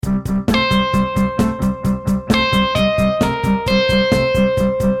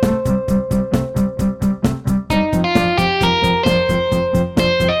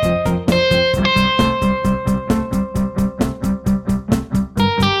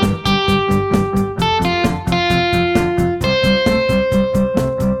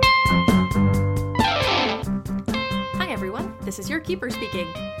Keeper speaking.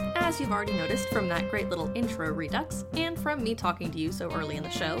 As you've already noticed from that great little intro redux, and from me talking to you so early in the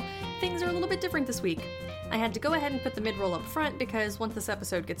show, things are a little bit different this week. I had to go ahead and put the mid-roll up front because once this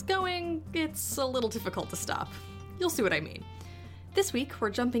episode gets going, it's a little difficult to stop. You'll see what I mean. This week, we're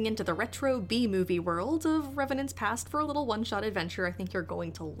jumping into the retro B-movie world of Revenant's Past for a little one-shot adventure I think you're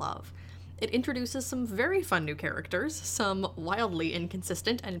going to love. It introduces some very fun new characters, some wildly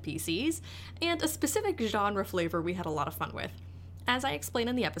inconsistent NPCs, and a specific genre flavor we had a lot of fun with. As I explain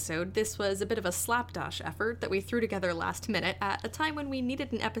in the episode, this was a bit of a slapdash effort that we threw together last minute at a time when we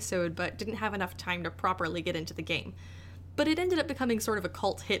needed an episode but didn't have enough time to properly get into the game. But it ended up becoming sort of a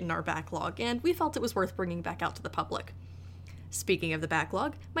cult hit in our backlog, and we felt it was worth bringing back out to the public. Speaking of the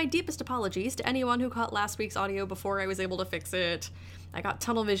backlog, my deepest apologies to anyone who caught last week's audio before I was able to fix it. I got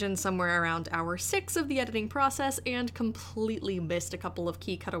tunnel vision somewhere around hour 6 of the editing process and completely missed a couple of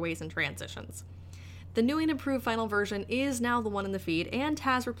key cutaways and transitions. The new and improved final version is now the one in the feed and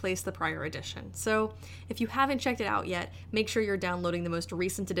has replaced the prior edition, so if you haven't checked it out yet, make sure you're downloading the most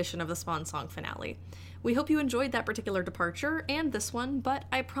recent edition of the Swan Song finale. We hope you enjoyed that particular departure and this one, but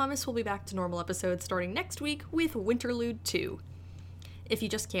I promise we'll be back to normal episodes starting next week with Winterlude 2. If you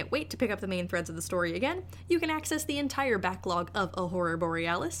just can't wait to pick up the main threads of the story again, you can access the entire backlog of Aurora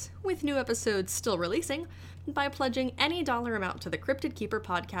Borealis, with new episodes still releasing, by pledging any dollar amount to the Cryptid Keeper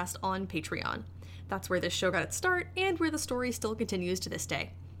podcast on Patreon. That's where this show got its start, and where the story still continues to this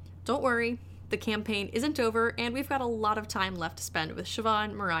day. Don't worry, the campaign isn't over, and we've got a lot of time left to spend with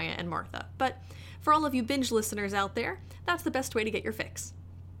Siobhan, Mariah, and Martha. But for all of you binge listeners out there, that's the best way to get your fix.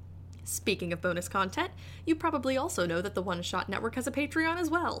 Speaking of bonus content, you probably also know that the One Shot Network has a Patreon as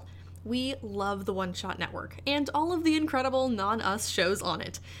well. We love the One Shot Network, and all of the incredible non-us shows on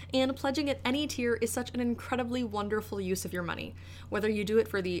it, and pledging at any tier is such an incredibly wonderful use of your money, whether you do it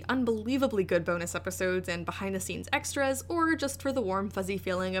for the unbelievably good bonus episodes and behind-the-scenes extras, or just for the warm, fuzzy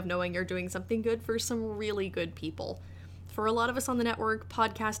feeling of knowing you're doing something good for some really good people. For a lot of us on the network,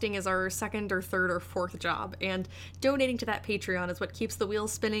 podcasting is our second or third or fourth job, and donating to that Patreon is what keeps the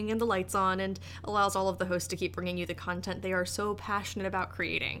wheels spinning and the lights on, and allows all of the hosts to keep bringing you the content they are so passionate about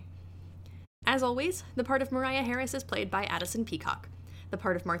creating. As always, the part of Mariah Harris is played by Addison Peacock. The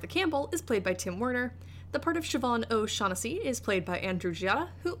part of Martha Campbell is played by Tim Werner. The part of Siobhan O'Shaughnessy is played by Andrew Giada,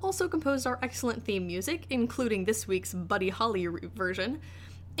 who also composed our excellent theme music, including this week's Buddy Holly version.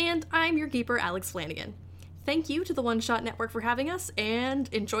 And I'm your keeper, Alex Flanagan. Thank you to the One Shot Network for having us,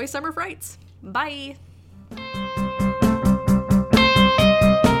 and enjoy Summer Frights. Bye!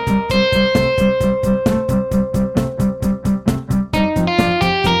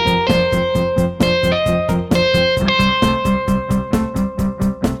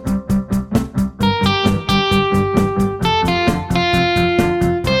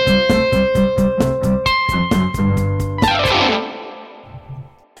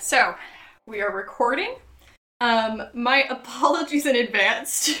 So, we are recording. My apologies in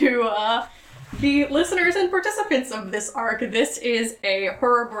advance to the listeners and participants of this arc. This is a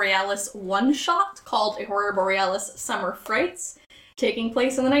Aurora Borealis one-shot called Aurora Borealis Summer Frights, taking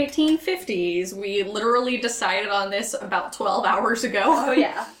place in the 1950s. We literally decided on this about 12 hours ago. Oh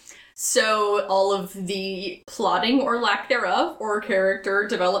yeah. So all of the plotting or lack thereof, or character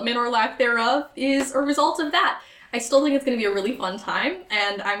development or lack thereof, is a result of that. I still think it's going to be a really fun time,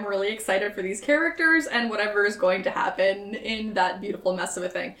 and I'm really excited for these characters and whatever is going to happen in that beautiful mess of a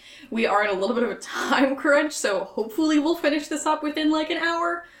thing. We are in a little bit of a time crunch, so hopefully we'll finish this up within like an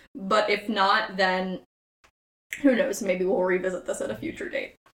hour, but if not, then who knows, maybe we'll revisit this at a future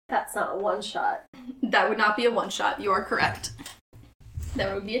date. That's not a one-shot. That would not be a one-shot, you are correct.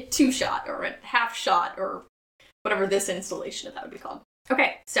 That would be a two-shot, or a half-shot, or whatever this installation of that would be called.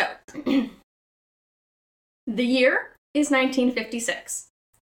 Okay, so... The year is 1956.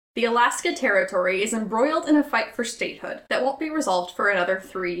 The Alaska Territory is embroiled in a fight for statehood that won't be resolved for another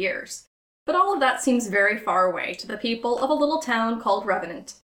 3 years. But all of that seems very far away to the people of a little town called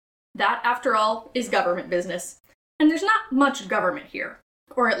Revenant. That, after all, is government business. And there's not much government here.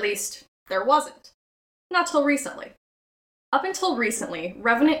 Or at least, there wasn't. Not till recently. Up until recently,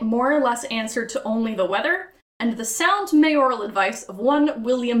 Revenant more or less answered to only the weather and the sound mayoral advice of one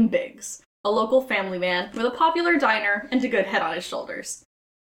William Biggs, a local family man with a popular diner and a good head on his shoulders.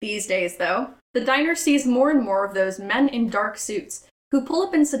 These days, though, the diner sees more and more of those men in dark suits who pull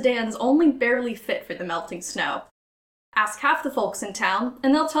up in sedans only barely fit for the melting snow. Ask half the folks in town,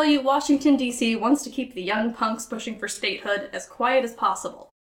 and they'll tell you Washington, D.C. wants to keep the young punks pushing for statehood as quiet as possible.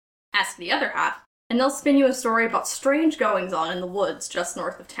 Ask the other half, and they'll spin you a story about strange goings-on in the woods just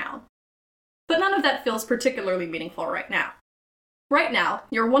north of town. But none of that feels particularly meaningful right now. Right now,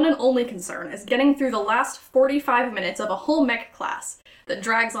 your one and only concern is getting through the last 45 minutes of a whole mech class that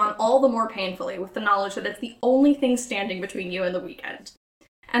drags on all the more painfully with the knowledge that it's the only thing standing between you and the weekend.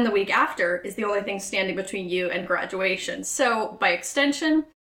 And the week after is the only thing standing between you and graduation. So, by extension,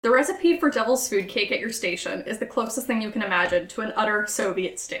 the recipe for devil's food cake at your station is the closest thing you can imagine to an utter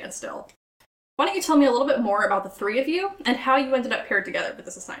Soviet standstill. Why don't you tell me a little bit more about the three of you and how you ended up paired together for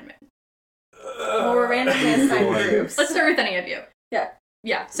this assignment? Well, we're randomly assigned groups. Let's start with any of you. Yeah.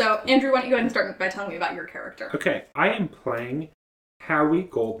 Yeah, so Andrew, why don't you go ahead and start by telling me about your character? Okay, I am playing Howie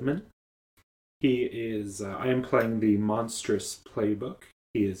Goldman. I am playing the Monstrous Playbook.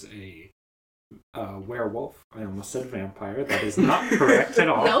 He is a werewolf. I almost said vampire. That is not correct at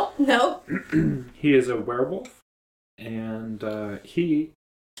all. No. He is a werewolf, and he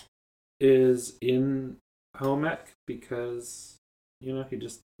is in home ec because, he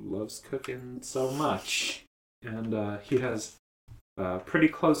just loves cooking so much. And he has a pretty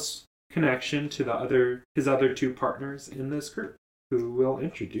close connection to his other two partners in this group, who will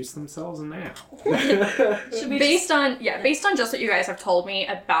introduce themselves now. Based on just what you guys have told me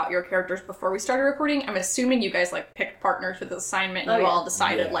about your characters before we started recording, I'm assuming you guys picked partners for this assignment and all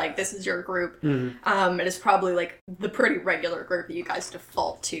decided this is your group. Mm-hmm. It is probably the pretty regular group that you guys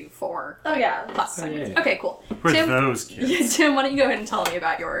default to for class assignments. Yeah. Okay, cool. For Tim, those kids. Tim, why don't you go ahead and tell me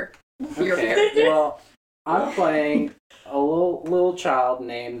about your character? Well, I'm playing a little child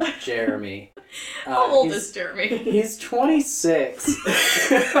named Jeremy. How old is Jeremy? He's 26. See,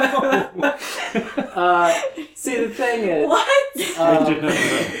 the thing is... What?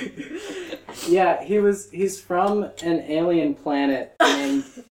 Yeah, he's from an alien planet named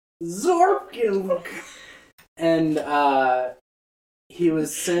Zork. And he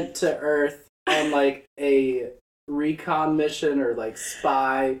was sent to Earth on a recon mission or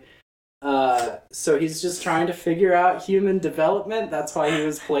spy. So he's just trying to figure out human development. That's why he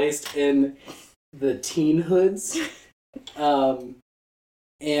was placed in the teen hoods. So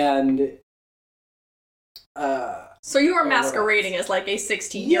you are masquerading as a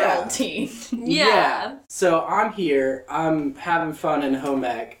 16-year-old teen. Yeah. So I'm here. I'm having fun in home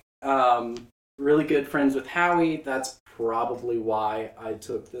ec. Really good friends with Howie. That's probably why I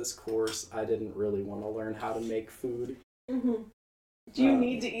took this course. I didn't really want to learn how to make food. Mm-hmm. Do you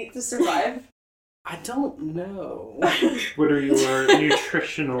need to eat to survive? I don't know. What are your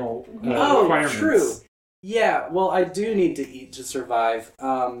nutritional requirements? True. Yeah, well, I do need to eat to survive.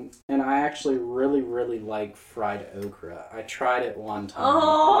 And I actually really, really like fried okra. I tried it one time.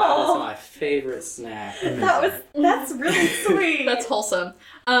 Oh. That is my favorite snack. That's really sweet. That's wholesome.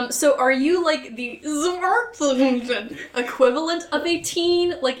 So are you the equivalent of a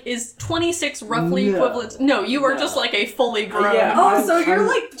teen? Is 26 roughly equivalent? No, you are just a fully grown. Yeah, so you're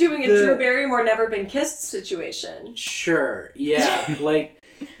doing a Drew Barrymore Never Been Kissed situation. Sure, yeah.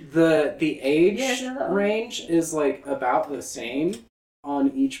 The age range is about the same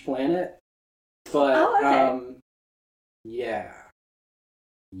on each planet. But yeah.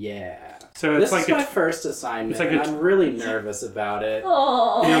 So it's this is my first assignment. It's I'm really nervous about it.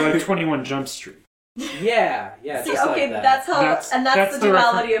 Oh. You're 21 Jump Street. Yeah. See, just okay, that. that's how, that's the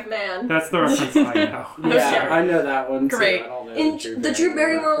duality of man. That's the reference I know. Yeah, I know that one too. Great. I don't know In the Drew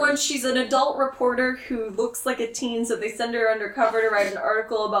Barrymore one, she's an adult reporter who looks like a teen, so they send her undercover to write an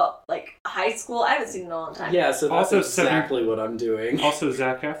article about high school. I haven't seen it in a long time. Yeah, so that's Also exactly what I'm doing. Also,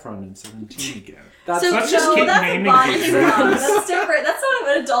 Zac Efron in 17 again. Let's just keep that's naming a body these salon. movies. That's different. That's not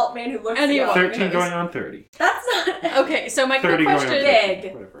an adult man who looks Anyone. young. 13 going on 30. That's not... Okay, so my 30 quick going on question. 50,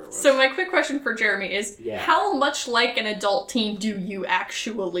 Big. whatever it was. So my quick question for Jeremy is, Yeah. how much like an adult teen do you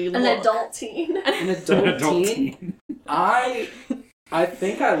actually look? An adult teen. An adult teen? I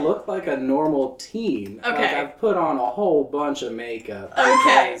think I look like a normal teen. Okay. I've put on a whole bunch of makeup.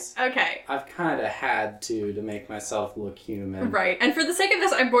 Okay. because Okay. I've kind of had to make myself look human. Right, and for the sake of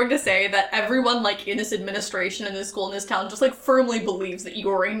this, I'm going to say that everyone, in this administration, in this school, in this town, just, firmly believes that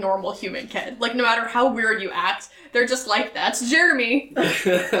you're a normal human kid. No matter how weird you act, they're just that's Jeremy,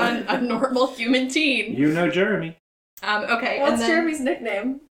 a normal human teen. You know Jeremy. Okay, What's and then... Jeremy's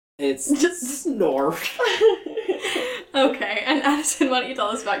nickname? It's just Snorf. Okay, and Addison, why don't you tell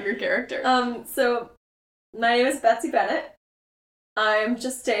us about your character? So, my name is Betsy Bennett. I'm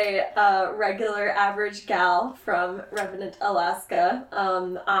just a regular average gal from Revenant, Alaska.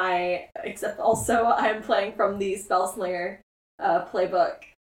 I'm playing from the Spellslinger playbook.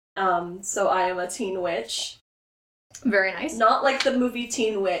 So I am a teen witch. Very nice. Not like the movie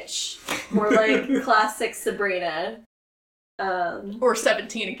Teen Witch, more like classic Sabrina. Or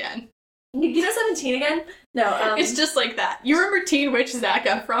 17 again. You know 17 again? No, It's just like that. You remember Teen Witch Zac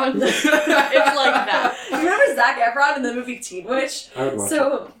Efron? It's like that. You remember Zac Efron in the movie Teen Witch? I would watch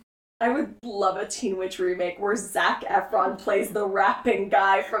it. I would love a Teen Witch remake where Zac Efron plays the rapping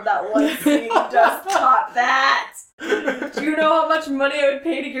guy from that one scene. Just top that! Do you know how much money I would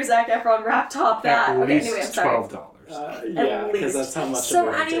pay to hear Zac Efron rap top that? At okay, least anyway, I'm sorry. $12. Yeah, because that's how much. So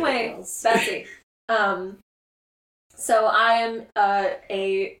a movie anyway, ticket costs. Betsy. So I am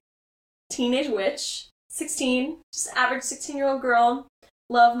a teenage witch, 16, just average 16-year-old girl.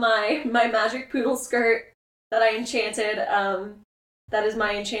 Love my magic poodle skirt that I enchanted. That is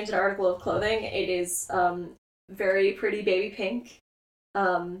my enchanted article of clothing. It is very pretty baby pink.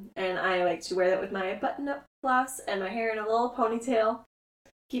 And I like to wear that with my button-up blouse and my hair in a little ponytail.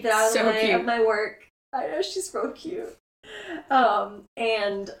 Keep it out of the way of my work. I know, she's so cute.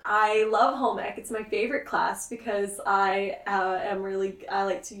 And I love home ec. It's my favorite class because I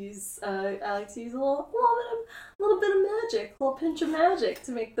like to use a little bit of magic, a little pinch of magic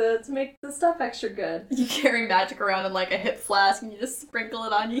to make the stuff extra good. You carry magic around in like a hip flask and you just sprinkle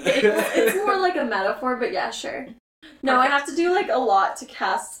it on you. It's more like a metaphor, but yeah, sure. No, I have to do like a lot to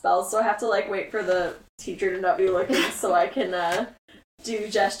cast spells, so I have to like wait for the teacher to not be looking so I can do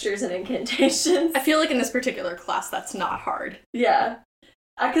gestures and incantations. I feel like in this particular class that's not hard. Yeah.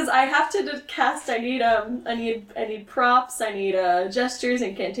 Because I have to cast, I need props, I need gestures,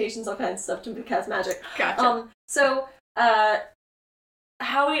 incantations, all kinds of stuff to cast magic. Gotcha. So,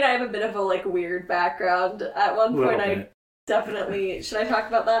 Howie and I have a bit of a like weird background. At one point I definitely, should I talk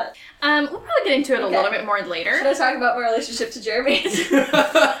about that? We'll probably get into it a little bit more later. Should I talk about my relationship to Jeremy?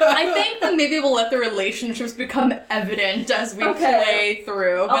 I think that maybe we'll let the relationships become evident as we play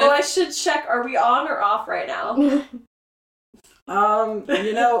through. Although I should check, are we on or off right now?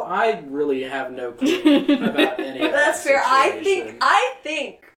 I really have no clue about any of that. That's fair. situation. I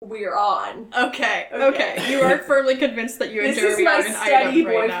think we're on. Okay. You are firmly convinced that you and Jeremy are an This is my item steady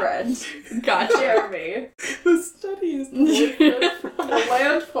right boyfriend. now. Gotcha. Jeremy. The steadiest boyfriend from a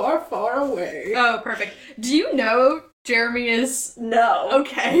land far, far away. Oh, perfect. Do you know Jeremy is... No.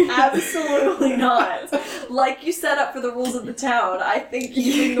 Okay. Absolutely not. Like you set up for the rules of the town, I think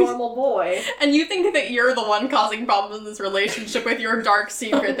he's a normal boy. And you think that you're the one causing problems in this relationship with your dark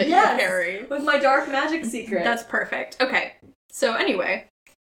secret that you carry. With my dark magic secret. That's perfect. Okay. So anyway,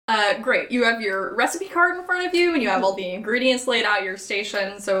 great. You have your recipe card in front of you, and you have all the ingredients laid out, your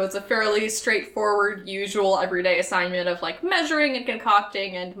station, so it's a fairly straightforward, usual, everyday assignment of, like, measuring and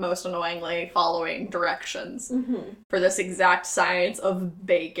concocting, and most annoyingly, following directions for this exact science of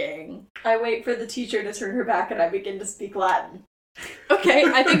baking. I wait for the teacher to turn her back, and I begin to speak Latin. Okay,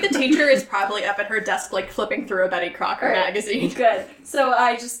 I think the teacher is probably up at her desk, like, flipping through a Betty Crocker magazine. Good. So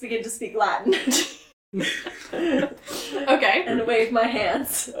I just begin to speak Latin. Okay. And wave my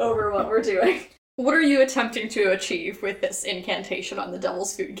hands over what we're doing. What are you attempting to achieve with this incantation on the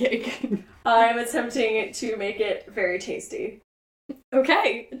devil's food cake? I'm attempting to make it very tasty.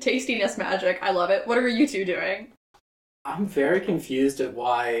 Okay, tastiness magic. I love it. What are you two doing? I'm very confused at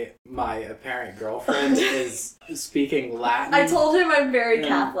why my apparent girlfriend is speaking Latin. I told him I'm very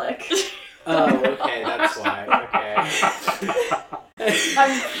Catholic. Oh, okay, that's why. Okay.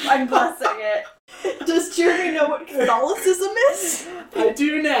 I'm blessing it. Does Jeremy know what Catholicism is? I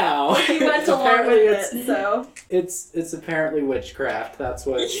do now. He went along with it, so. It's apparently witchcraft. That's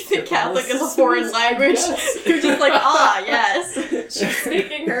what. You think Catholic is a foreign language? Yes. You're just like, yes. She's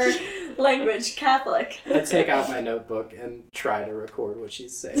speaking her language, Catholic. I take out my notebook and try to record what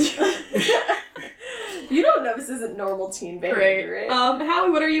she's saying. You don't know this isn't normal teen behavior, right? Howie,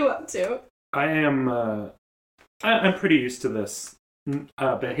 what are you up to? I am, I'm pretty used to this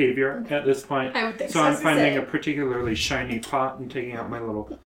behavior at this point. I would think so. I'm finding a particularly shiny pot and taking out my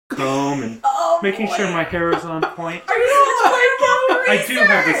little comb and making sure my hair is on point. Are you a werewolf I do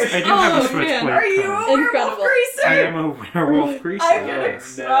have this. I do have a switchblade comb. Are you a werewolf Incredible. greaser? I am a werewolf greaser. I'm gonna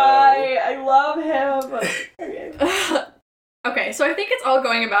Yes. cry. I love him. Okay. Okay, so I think it's all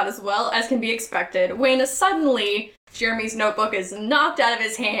going about as well as can be expected when suddenly Jeremy's notebook is knocked out of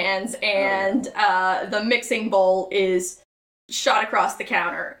his hands and the mixing bowl is shot across the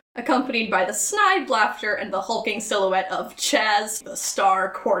counter, accompanied by the snide laughter and the hulking silhouette of Chaz, the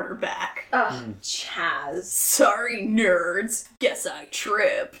star quarterback. Chaz. Sorry, nerds. Guess I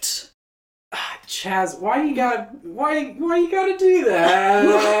tripped. Chaz, why you gotta do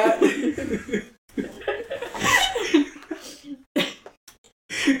that?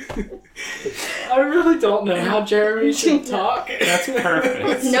 I really don't know how Jeremy should talk. That's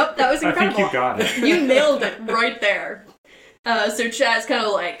perfect. Nope, that was incredible. I think you got it. You nailed it right there. So Chaz kind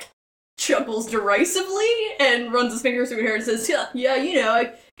of like chuckles derisively and runs his fingers through her hair and says, yeah,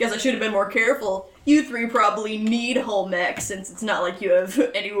 I guess I should have been more careful. You three probably need home ec since it's not like you have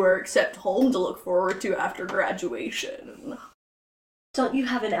anywhere except home to look forward to after graduation. Don't you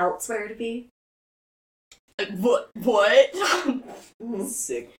have an elsewhere to be? What?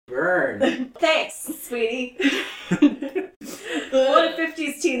 Sick burn. Thanks, sweetie. What do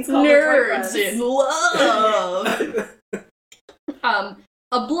 50s teens call Nerds in love!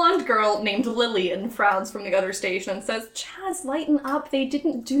 A blonde girl named Lillian frowns from the other station and says, Chaz, lighten up, they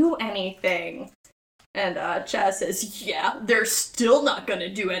didn't do anything. And Chaz says, yeah, they're still not gonna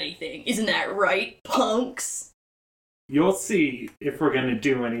do anything, isn't that right, punks? You'll see if we're gonna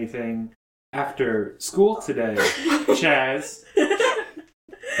do anything after school today, Chaz.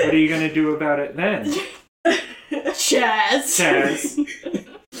 What are you gonna do about it then? Chaz.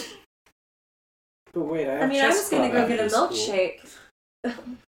 But wait, I was gonna go get a milkshake.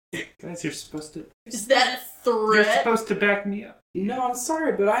 Guys, you're supposed to... Is that a You're threat? supposed to back me up. No, I'm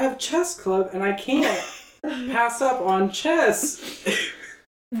sorry, but I have chess club and I can't pass up on chess.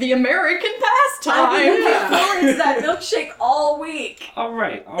 The American I've pastime! been looking forward to that milkshake all week. All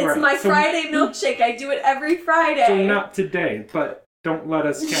right. It's my Friday milkshake. I do it every Friday. So not today, but don't let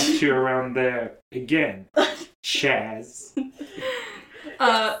us catch you around there again, Chaz.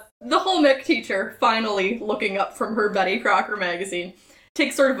 The home ec teacher, finally looking up from her Betty Crocker magazine,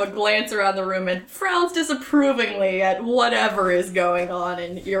 takes sort of a glance around the room and frowns disapprovingly at whatever is going on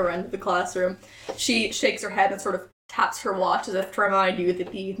in your end of the classroom. She shakes her head and sort of taps her watch as if to remind you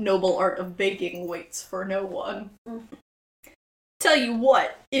that the noble art of baking waits for no one. Tell you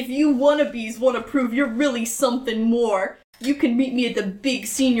what, if you wannabes want to prove you're really something more, you can meet me at the big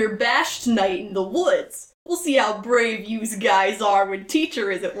senior bash tonight in the woods. We'll see how brave yous guys are when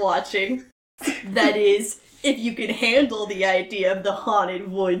teacher isn't watching. That is, if you can handle the idea of the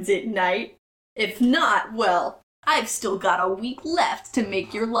haunted woods at night. If not, well, I've still got a week left to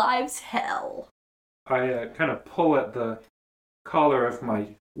make your lives hell. I kind of pull at the collar of my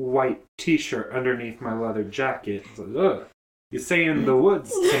white t-shirt underneath my leather jacket. It's like, ugh, you say in the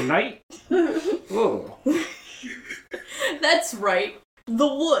woods tonight? Oh. That's right, the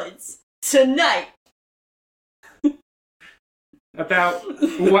woods, tonight. About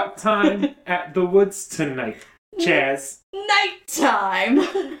what time at the woods tonight, Chaz?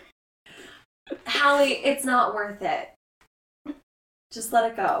 Nighttime. Hallie, it's not worth it. Just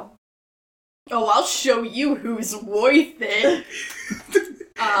let it go. Oh, I'll show you who's worth it.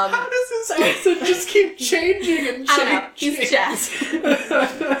 How does his accent just keep changing and I don't know, changing? he's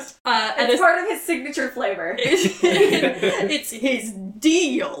Chaz. It's part of his signature flavor. It's his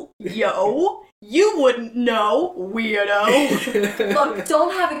deal, yo. You wouldn't know, weirdo. Look,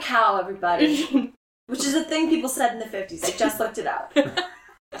 don't have a cow, everybody. Which is a thing people said in the 50s. I just looked it up.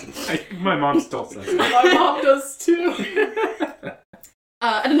 My mom still says that. My mom does too.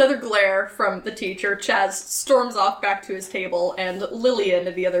 And another glare from the teacher. Chaz storms off back to his table, and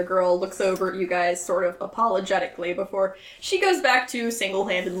Lillian, the other girl, looks over at you guys sort of apologetically before she goes back to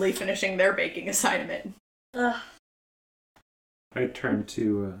single-handedly finishing their baking assignment. I turn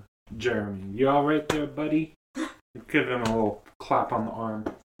to Jeremy. You alright there, buddy? Give him a little clap on the arm.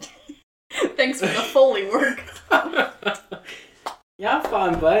 Thanks for the Foley work. Yeah, I'm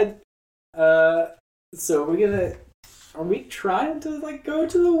fine, bud. So are we trying to, go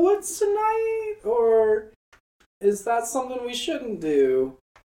to the woods tonight? Or is that something we shouldn't do?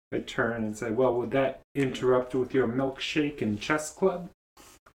 I turn and say, well, would that interrupt with your milkshake and chess club?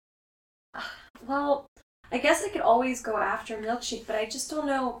 Well, I guess I could always go after a milkshake, but I just don't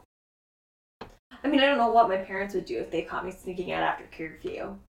know. I mean, I don't know what my parents would do if they caught me sneaking out after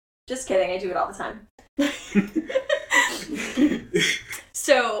curfew. Just kidding, I do it all the time.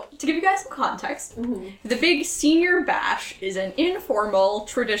 So, to give you guys some context, the big senior bash is an informal,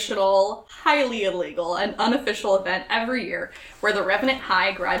 traditional, highly illegal, and unofficial event every year where the Revenant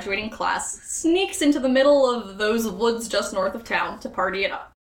High graduating class sneaks into the middle of those woods just north of town to party it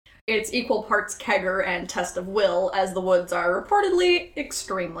up. It's equal parts kegger and test of will, as the woods are reportedly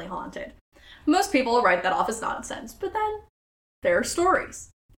extremely haunted. Most people write that off as nonsense, but then there are stories.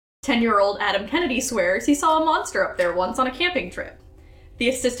 10-year-old Adam Kennedy swears he saw a monster up there once on a camping trip. The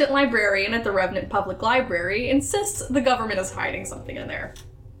assistant librarian at the Revenant Public Library insists the government is hiding something in there.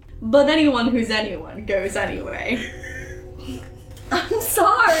 But anyone who's anyone goes anyway. I'm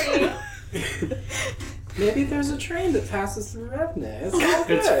sorry! Maybe there's a train that passes through Revenant. It's all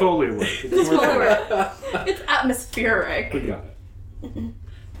good. It's Foley work. It's Foley work. It's atmospheric. We got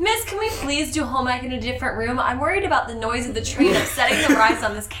Miss, can we please do home ec in a different room? I'm worried about the noise of the train upsetting the rice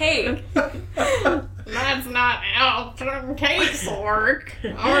on this cake. That's not how cakes work.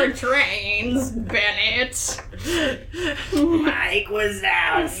 Or trains, Bennett. Mike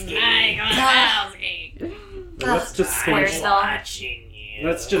Wazowski. Let's just finish.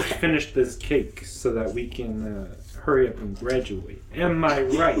 Let's just you. finish this cake so that we can hurry up and graduate. Am I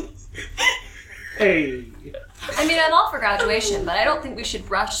right? Hey. I mean, I'm all for graduation, but I don't think we should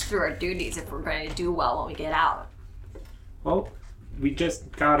rush through our duties if we're going to do well when we get out. Well, we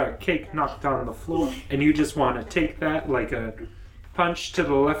just got a cake knocked on the floor, and you just want to take that like a punch to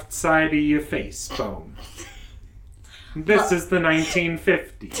the left side of your face bone. This is the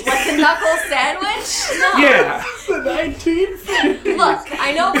 1950s. Like a knuckle sandwich? No. Yeah. The 1950s. Look,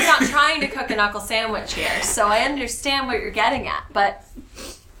 I know we're not trying to cook a knuckle sandwich here, so I understand what you're getting at, but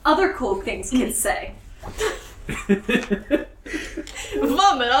other cool things kids say. Vomit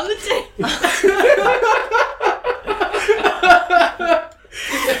on the table.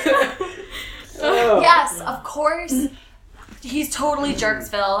 Yes, of course. He's totally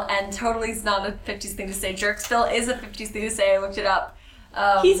Jerksville, and totally is not a 50s thing to say. Jerksville is a 50s thing to say. I looked it up.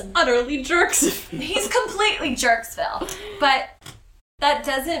 He's utterly jerks. He's completely Jerksville. But that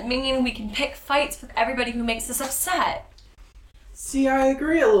doesn't mean we can pick fights with everybody who makes us upset. See, I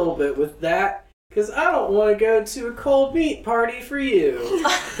agree a little bit with that, because I don't want to go to a cold meat party for you.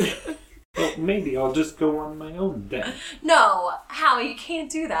 Well, maybe I'll just go on my own then. No, Howie, you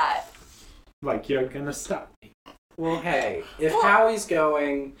can't do that. Like you're gonna stop me. Well, hey, if Howie's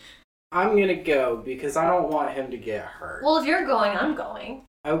going, I'm gonna go, because I don't want him to get hurt. Well, if you're going, I'm going.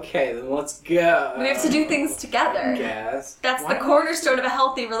 Okay, then let's go. We have to do things together. I guess. That's Why the not? cornerstone of a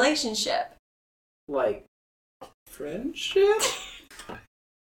healthy relationship. Like, friendship?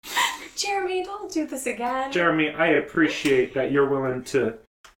 Jeremy, don't do this again. Jeremy, I appreciate that you're willing to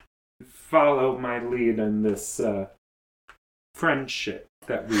follow my lead in this friendship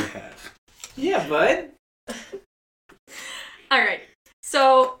that we have. Yeah, bud. Alright,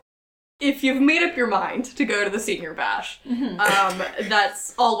 so if you've made up your mind to go to the senior bash,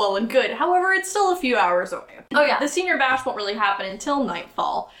 that's all well and good. However, it's still a few hours away. Oh, yeah. The senior bash won't really happen until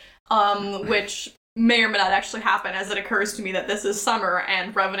nightfall, which may or may not actually happen, as it occurs to me that this is summer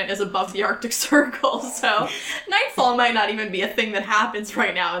and Revenant is above the Arctic Circle, so nightfall might not even be a thing that happens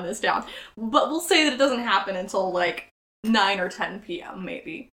right now in this town. But we'll say that it doesn't happen until, like, 9 or 10 p.m.,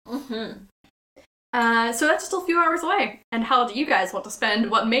 maybe. Mm-hmm. So that's still a few hours away. And how do you guys want to spend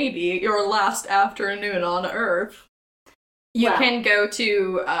what may be your last afternoon on Earth? You Well. can go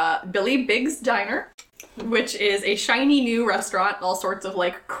to Billy Big's Diner, which is a shiny new restaurant, all sorts of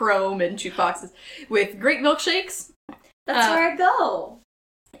like chrome and jukeboxes, with great milkshakes. That's where I go.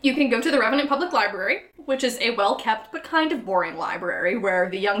 You can go to the Revenant Public Library, which is a well-kept but kind of boring library where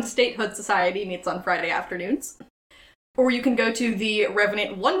the Young Statehood Society meets on Friday afternoons. Or you can go to the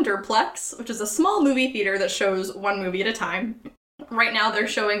Revenant Wonderplex, which is a small movie theater that shows one movie at a time. Right now they're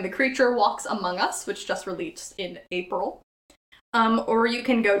showing The Creature Walks Among Us, which just released in April. Or you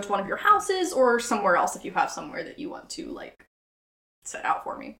can go to one of your houses or somewhere else if you have somewhere that you want to, like, set out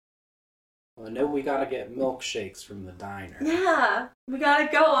for me. Well, I know we gotta get milkshakes from the diner. Yeah, we gotta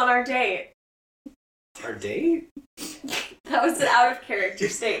go on our date. Our date? That was an out-of-character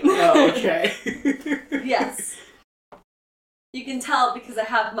statement. Oh, okay. Yes. You can tell because I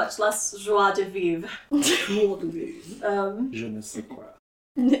have much less joie de vivre. Je ne sais quoi.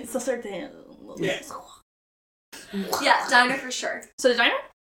 It's a certain... Yeah, diner for sure. So the diner?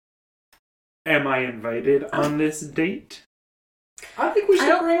 Am I invited on this date? I think we I should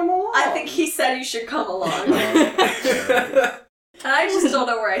don't- bring him along. I think he said you should come along. Okay. And I just don't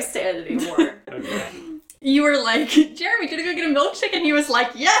know where I stand anymore. Okay. You were like, Jeremy, do you want to go get a milkshake? And he was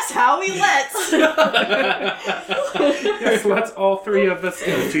like, yes, Howie, let's! Yes, let's all three of us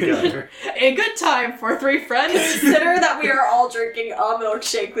go together. A good time for three friends. Consider that we are all drinking a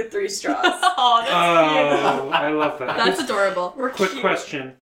milkshake with 3 straws. Oh, that's Oh, I love that. That's adorable. We're Quick cute.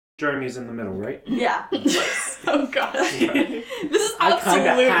 question. Jeremy's in the middle, right? Yeah. Oh god. Okay. This is I kinda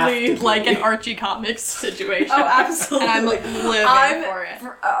have absolutely to like be. an Archie Comics situation. Oh, absolutely. And I'm like living I'm, for it.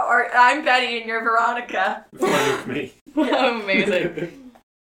 I'm Betty and you're Veronica. Fine with me. Amazing.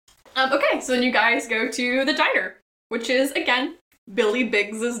 Okay, so then you guys go to the diner, which is, again, Billy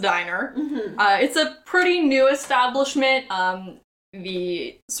Biggs's Diner. Mm-hmm. It's a pretty new establishment.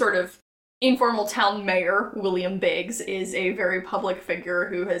 The sort of informal town mayor, William Biggs, is a very public figure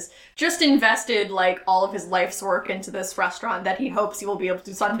who has just invested, like, all of his life's work into this restaurant that he hopes he will be able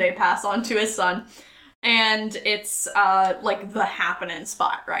to someday pass on to his son. And it's like the happening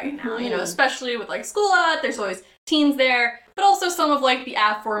spot right now, you know, especially with like school out, there's always teens there, but also some of like the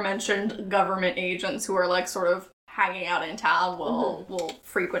aforementioned government agents who are like sort of hanging out in town will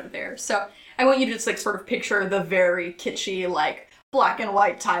frequent there. So I want you to just like sort of picture the very kitschy like black and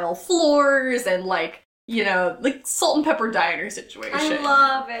white tile floors and like, you know, like salt and pepper diner situation. I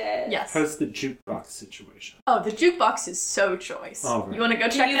love it. Yes. How's the jukebox situation? Oh, the jukebox is so choice. Oh, right. You want to go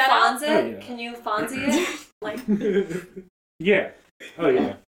Can check you that out? Fonz it? Oh, yeah. Can you Fonzie it? Like, Yeah. Oh,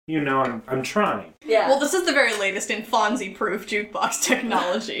 yeah. You know, I'm trying. yeah. Well, this is the very latest in Fonzie-proof jukebox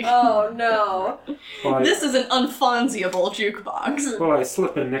technology. Oh no. Well, This is an unfonziable jukebox. well, I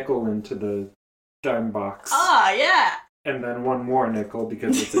slip a nickel into the dime box. Ah, yeah. And then one more nickel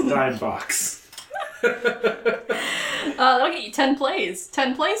because it's a dime box. That'll get you 10 plays.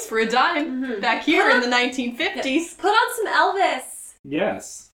 10 plays for a dime. Back here in the 1950s. Put on some Elvis.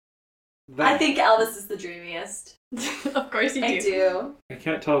 Yes. I think Elvis is the dreamiest. Of course you do. I do. I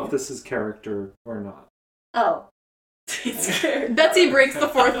can't tell if this is character or not. Oh. It's good. Betsy breaks the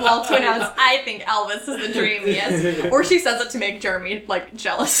fourth wall to announce, I think Elvis is the dreamiest. Or she says it to make Jeremy, like,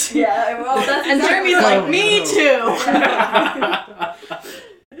 jealous. Yeah, well, that's And exactly Jeremy's what- like, me too!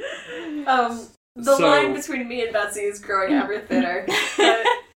 The So- line between me and Betsy is growing ever thinner. But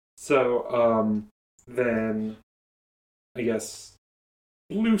So, then, I guess,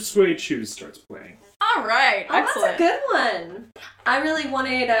 Blue Suede Shoes starts playing. Alright, oh, that's a excellent. good one. I really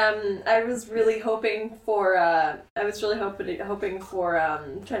wanted, I was really hoping for, trying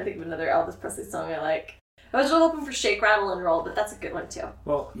to think of another Elvis Presley song I like. I was really hoping for Shake, Rattle, and Roll, but that's a good one too.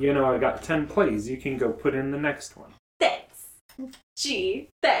 Well, you know, I got 10 plays. You can go put in the next one. Thanks. Gee,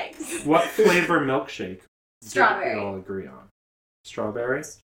 thanks. What flavor milkshake Strawberry. did we all agree on? Strawberry?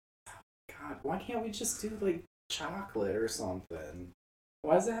 God, why can't we just do like chocolate or something?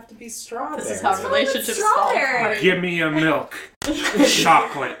 Why does it have to be strawberry? This is how relationships fall Strawberry. apart. Give me a milk.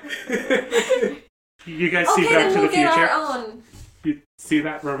 Chocolate. You guys see Okay, Back then to the we'll get Future? our own. You see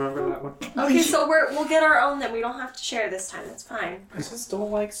that? Remember that one? Okay, so we'll get our own then. We don't have to share this time. That's fine. I just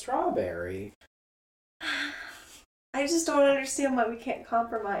don't like strawberry. I just don't understand why we can't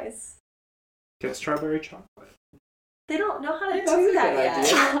compromise. Get strawberry chocolate. They don't know how to That's do a that good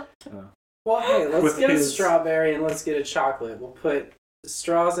yet. idea. Well, hey, let's With get a his- strawberry and let's get a chocolate. We'll put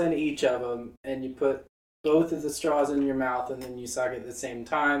straws in each of them, and you put both of the straws in your mouth, and then you suck at the same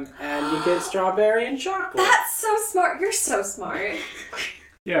time, and you get strawberry and chocolate. That's so smart. You're so smart.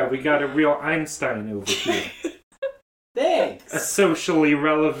 Yeah, we got a real Einstein over here. Thanks. A socially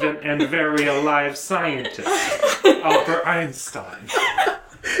relevant and very alive scientist. Albert Einstein.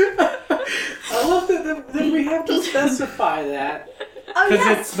 I love that we have to specify that. Oh, Because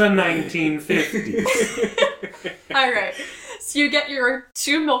yes. it's the 1950s. Alright, so you get your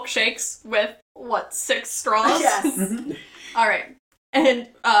 2 milkshakes with, what, 6 straws? Yes. Alright. And,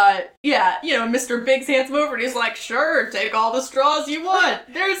 yeah, you know, Mr. Biggs hands him over and he's like, sure, take all the straws you want.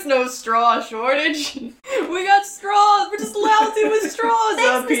 There's no straw shortage. We got straws. We're just lousy with straws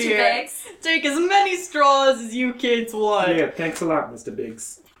up Thanks, Mr. here. Biggs. Take as many straws as you kids want. Yeah, thanks a lot, Mr.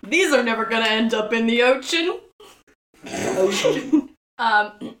 Biggs. These are never gonna end up in the ocean. Ocean.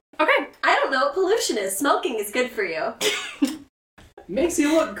 Okay. I don't know what pollution is. Smoking is good for you. Makes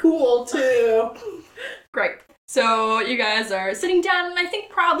you look cool, too. Great. So you guys are sitting down, and I think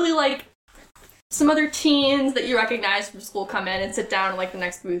probably like some other teens that you recognize from school come in and sit down in like the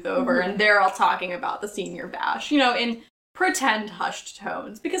next booth over, and they're all talking about the senior bash, you know, in pretend hushed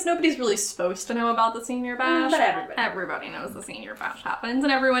tones, because nobody's really supposed to know about the senior bash. But everybody. Everybody knows the senior bash happens,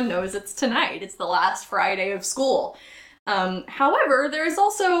 and everyone knows it's tonight. It's the last Friday of school. However, there's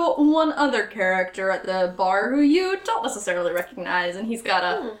also one other character at the bar who you don't necessarily recognize, and he's got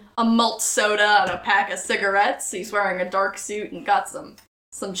a malt soda and a pack of cigarettes. He's wearing a dark suit and got some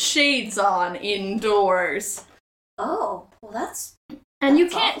shades on indoors. Oh, well that's... And you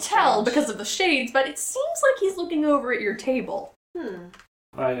That's can't awful tell strange. because of the shades, but it seems like he's looking over at your table.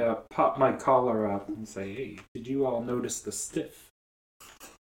 I pop my collar up and say, hey, did you all notice the stiff?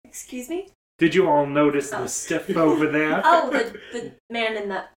 Excuse me? Did you all notice the stiff over there? Oh, the man in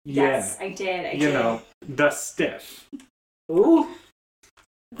the... Yes, I did. You know, the stiff. Ooh.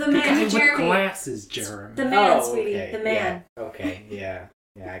 The The guy man, with Jeremy. glasses, Jeremy. The man, Oh, sweetie. okay, The man. Yeah. Okay, yeah.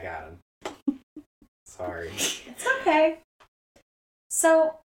 Yeah, I got him. Sorry. It's okay.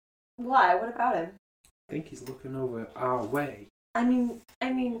 So, why? What about him? I think he's looking over our way. I mean,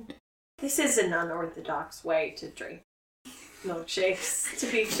 this is an unorthodox way to drink milkshakes, to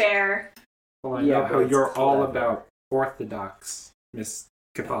be fair. Well, I Yeah, know but how it's you're all clever. about Orthodox, Miss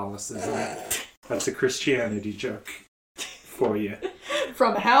Catholicism. That's a Christianity joke. for you.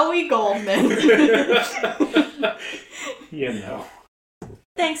 From Howie Goldman. You know.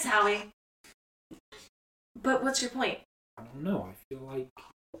 Thanks, Howie. But what's your point? I don't know. I feel like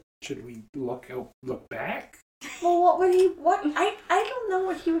should we look back? Well, what would he? What I don't know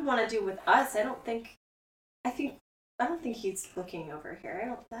what he would want to do with us. I don't think he's looking over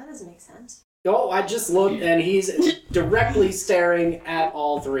here. That doesn't make sense. Oh, I just looked and he's directly staring at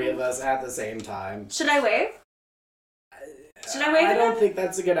all three of us at the same time. Should I wave? Should I wave I at don't him? think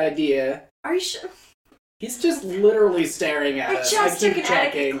that's a good idea. Are you sure? He's just literally staring at I us. just took keep an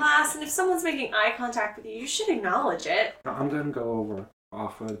etiquette class, and if someone's making eye contact with you, you should acknowledge it. I'm gonna go over,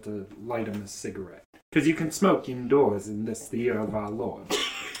 offer to light him a cigarette. Because you can smoke indoors in this the year of our Lord,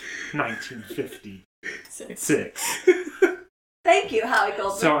 1956. Thank you, Howie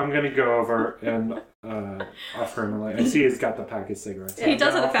Goldman. So I'm gonna go over and offer him a light. I see he's got the pack of cigarettes. He I'm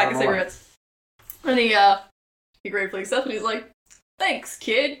does have gonna a pack of offer him a light. cigarettes. And he gratefully accepts and he's like, "Thanks,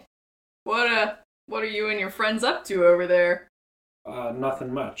 kid. What are you and your friends up to over there?"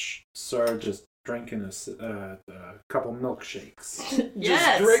 Nothing much, sir. Just drinking a couple milkshakes.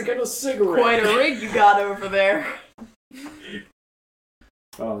 Yes. Just drinking a cigarette. Quite a rig you got over there.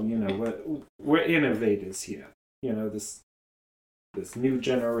 Well, you know, we're innovators here. You know, this new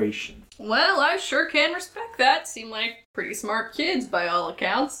generation. Well, I sure can respect that. Seem like pretty smart kids by all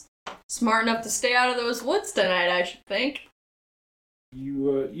accounts. Smart enough to stay out of those woods tonight, I should think.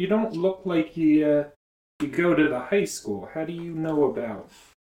 You don't look like you go to the high school. How do you know about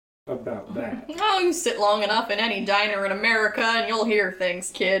that? Oh, you sit long enough in any diner in America and you'll hear things,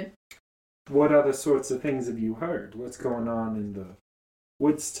 kid. What other sorts of things have you heard? What's going on in the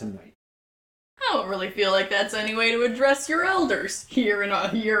woods tonight? I don't really feel like that's any way to address your elders here in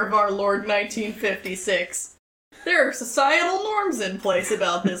a year of our Lord 1956. There are societal norms in place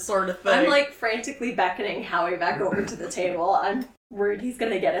about this sort of thing. I'm like frantically beckoning Howie back over to the table. I'm worried he's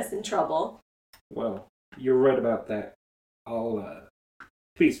gonna get us in trouble. Well, you're right about that. I'll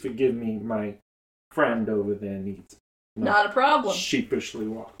please forgive me. My friend over there needs. Not a problem. Sheepishly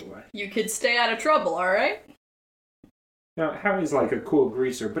walk away. You could stay out of trouble, alright? Now, Howie's like a cool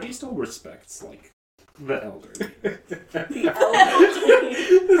greaser, but he still respects, like, the elderly. The elderly.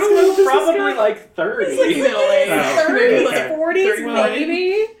 This guy's probably like 30. He's like middle-aged. Oh, 30s, okay. 40s, Well,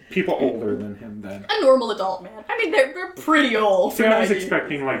 maybe? People older than him, then. A normal adult man. I mean, they're pretty old. See, for I was 90.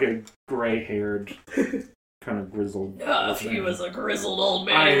 expecting, like, a gray-haired, kind of grizzled... If he was a grizzled old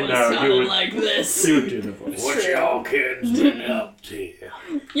man, I he would know, have you sounded would- like this. You do the voice. What y'all kids been up to?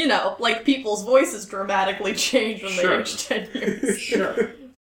 You know, like people's voices dramatically change when Sure. they age 10 years. Sure.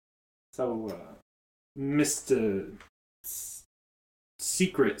 So, Mr.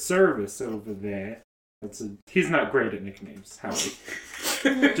 Secret Service over there, he's not great at nicknames,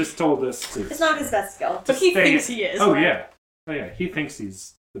 Howie. Just told us to... It's not his best skill. But he stay- thinks he is. Oh, right? yeah. Oh, yeah. He thinks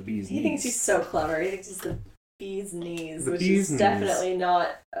he's the bee's He knees. thinks he's so clever. He thinks he's the bee's knees, The which bee's is knees. definitely not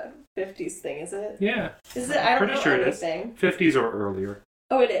a 50s thing, is it? Yeah. Is it? I don't Pretty know sure it is. anything. 50s or earlier.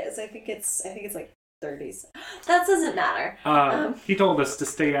 Oh, it is. I think it's like 30s. That doesn't matter. He told us to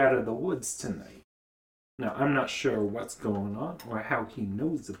stay out of the woods tonight. Now, I'm not sure what's going on or how he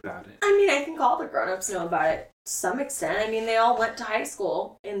knows about it. I mean, I think all the grown-ups know about it to some extent. I mean, they all went to high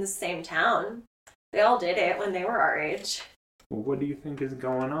school in the same town. They all did it when they were our age. Well, what do you think is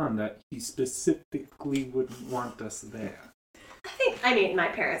going on that he specifically wouldn't want us there? I mean, my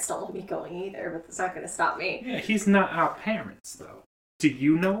parents don't want me going either, but that's not going to stop me. Yeah, he's not our parents, though. Do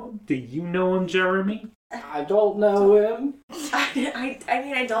you know him? Do you know him, Jeremy? I don't know him. I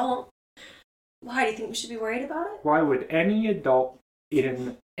mean, I don't. Why do you think we should be worried about it? Why would any adult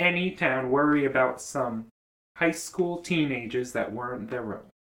in any town worry about some high school teenagers that weren't their own?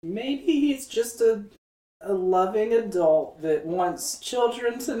 Maybe he's just a loving adult that wants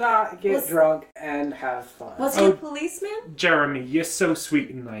children to not get drunk and have fun. Was he a policeman? Jeremy, you're so sweet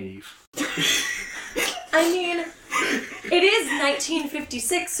and naive. I mean, it is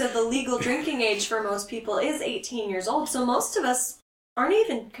 1956, so the legal drinking age for most people is 18 years old, so most of us aren't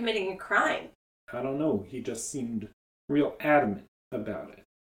even committing a crime. I don't know. He just seemed real adamant about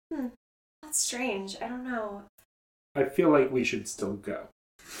it. That's strange. I don't know. I feel like we should still go.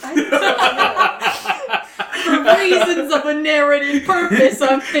 I don't For reasons of a narrative purpose,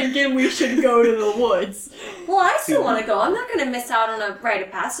 I'm thinking we should go to the woods. Well, I still want to go. I'm not going to miss out on a rite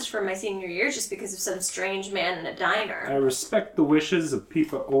of passage for my senior year just because of some strange man in a I diner. respect the wishes of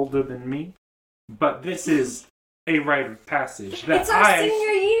people older than me, but this is a rite of passage that It's our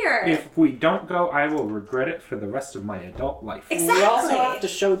senior year. if we don't go, I will regret it for the rest of my adult life. Exactly. We also have to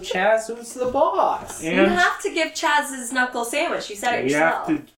show Chaz who's the boss. You And have to give Chaz his knuckle sandwich. You said it you yourself.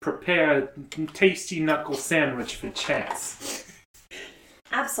 have to prepare a tasty knuckle sandwich for Chaz.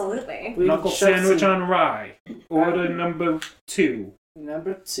 Absolutely. We Knuckle show sandwich some- on rye. Order number 2.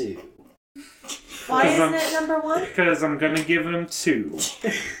 Number 2. Why Because isn't I'm- it number 1? Because I'm gonna give him 2.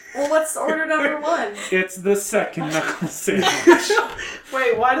 Well, what's order number 1? It's the second knuckle sandwich.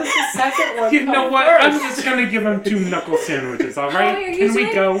 Wait, why does the second one You know come what? first? I'm just gonna give him 2 knuckle sandwiches, alright? Howie, are you Can we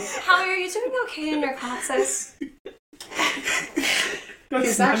doing- go? Howie, are you doing okay in your classes?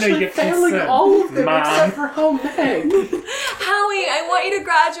 He's None of actually your failing concern, all of them Mom. except for home ec. Howie, I want you to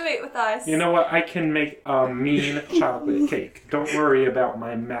graduate with us. You know what? I can make a mean chocolate cake. Don't worry about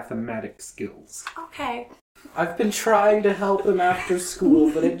my mathematics skills. Okay. I've been trying to help him after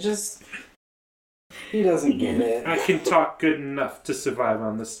school, but it just... He doesn't get it. I can talk good enough to survive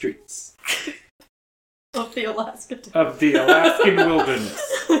on the streets Of the Alaska. of the Alaskan wilderness.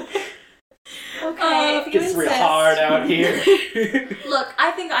 Okay, if you Gets real insist. hard out here. Look,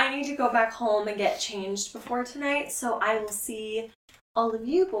 I think I need to go back home and get changed before tonight, so I will see all of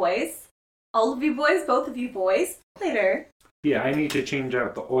you boys, both of you boys, later. Yeah, I need to change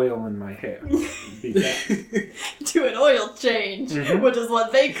out the oil in my hair. Because- Do an oil change, Mhm. which is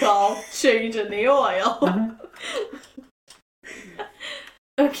what they call changing the oil. Mhm.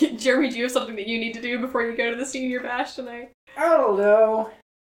 Okay, Jeremy, do you have something that you need to do before you go to the senior bash tonight? I don't know.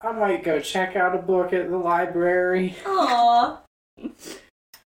 I might go check out a book at the library. Aww.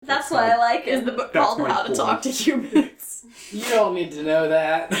 That's why I like Is it. the book That's called my How to point. Talk to Humans? You don't need to know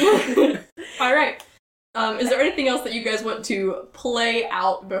that. Alright. Is there anything else that you guys want to play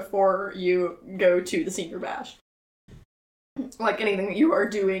out before you go to the senior bash? Like anything that you are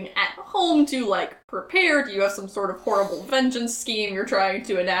doing at home to, like, prepare? Do you have some sort of horrible vengeance scheme you're trying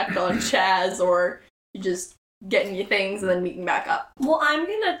to enact on Chaz, or you just getting your things and then meeting back up? Well, I'm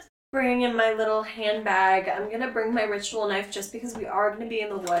gonna bring in my little handbag. I'm gonna bring my ritual knife just because we are gonna be in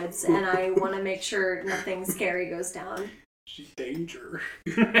the woods and I want to make sure nothing scary goes down. She's danger.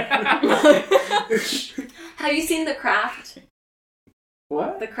 Have you seen The Craft?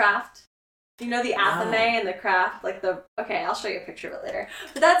 What? The Craft? You know the Athame and The Craft? Like the... Okay, I'll show you a picture of it later.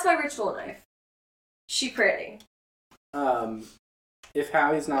 But that's my ritual knife. She pretty. If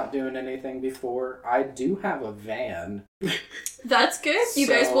Howie's not doing anything before, I do have a van. That's good. You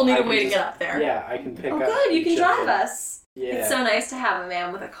guys So will need I a can way to just- get up there. Yeah, I can pick Oh, up. good. You can each of drive them. us. Yeah. It's so nice to have a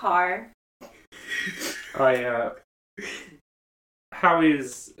man with a car. Howie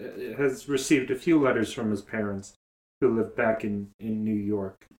has received a few letters from his parents who live back in New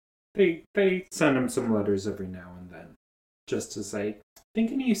York. They send him some letters every now and then, just to say,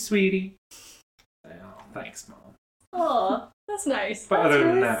 thinking of you, sweetie. Oh, thanks, Mom. Aw. That's nice. But That's other than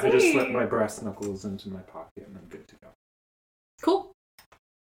really that, I just slip sweet. my brass knuckles into my pocket and I'm good to go. Cool.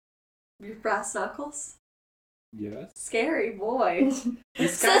 Your brass knuckles? Yes? Scary boy.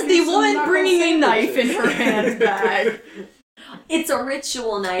 Says the woman bringing a knife in her handbag. It's a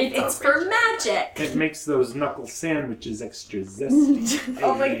ritual knife. It's a It's for magic. It makes those knuckle sandwiches extra zesty.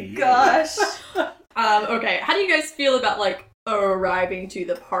 Oh my Hey, hey, gosh. Okay, how do you guys feel about, like, arriving to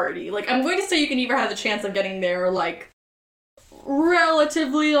the party? Like, I'm going to say you can either have the chance of getting there, like,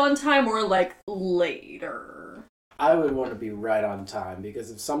 relatively on time or, like, later. I would want to be right on time,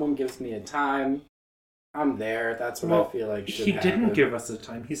 because if someone gives me a time, I'm there. That's what Well, I feel like should He happen. didn't give us a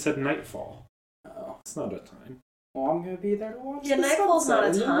time. He said nightfall. Oh. It's not a time. Well, I'm going to be there to watch Yeah, the nightfall's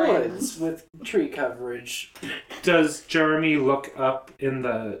sunset not a in the time. woods with tree coverage. Does Jeremy look up in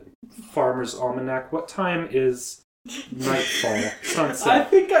the Farmer's Almanac? What time is nightfall, I sunset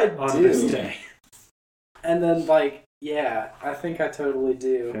think I on do. this day? And then, like, yeah, I think I totally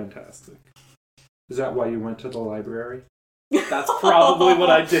do. Fantastic. Is that why you went to the library? That's probably what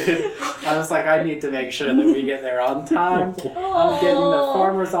I did. I was like, I need to make sure that we get there on time. I'm getting the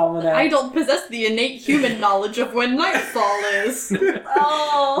Farmer's Almanac. I don't possess the innate human knowledge of when nightfall is.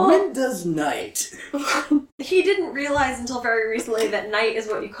 Oh. When does night? He didn't realize until very recently that night is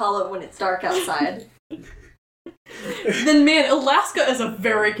what you call it when it's dark outside. Then, man, Alaska is a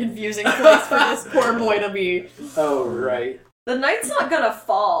very confusing place for this poor boy to be. Oh, right. The night's not gonna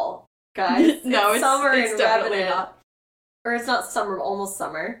fall, guys. No, it's summer it's in definitely Revenant. not. Or it's not summer, almost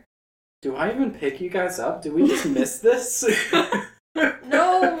summer. Do I even pick you guys up? Did we just miss this?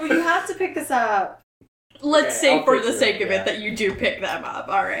 No, you have to pick us up. Let's Okay, say I'll for pick the you sake up, of yeah. it that you do pick them up.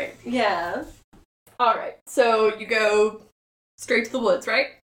 Alright. Yeah, Alright. So you go straight to the woods, right?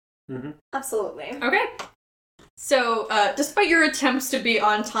 Mm-hmm. absolutely. Okay. So, despite your attempts to be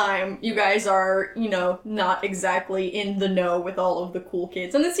on time, you guys are, not exactly in the know with all of the cool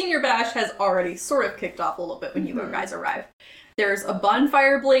kids. And the senior bash has already sort of kicked off a little bit when you guys arrive. There's a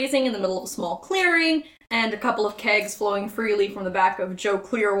bonfire blazing in the middle of a small clearing, and a couple of kegs flowing freely from the back of Joe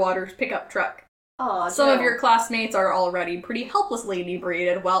Clearwater's pickup truck. Aw, Some Joe. of your classmates are already pretty helplessly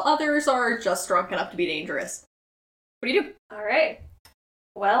inebriated, while others are just drunk enough to be dangerous. What do you do? All right.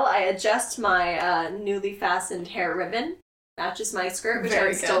 Well, I adjust my newly fastened hair ribbon. Matches my skirt, which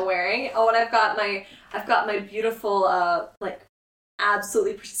Very I'm still good. wearing. Oh, and I've got my beautiful,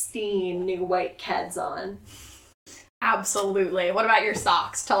 absolutely pristine new white Keds on. Absolutely. What about your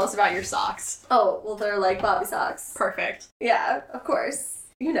socks? Tell us about your socks. Oh, well, they're like Bobby socks. Perfect. Yeah, of course.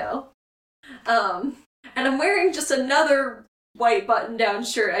 You know. And I'm wearing just another white button-down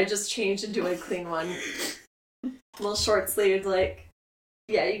shirt I just changed into a clean one. Little short-sleeved,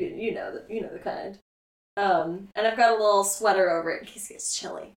 yeah, you know the kind. And I've got a little sweater over it in case it gets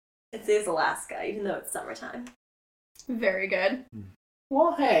chilly. It is Alaska, even though it's summertime. Very good.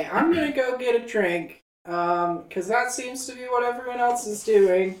 Well, hey, I'm gonna go get a drink, because that seems to be what everyone else is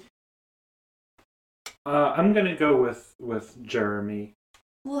doing. I'm gonna go with Jeremy.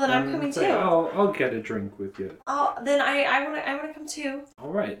 Well, then I'm coming too. I'll get a drink with you. Oh, then I wanna come too.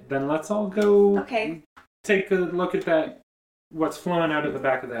 All right, then let's all go. Okay. Take a look at that. What's flowing out of the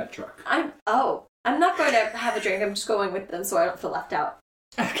back of that truck? I'm not going to have a drink. I'm just going with them so I don't feel left out.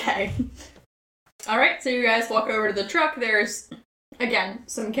 Okay. Alright, so you guys walk over to the truck. There's, again,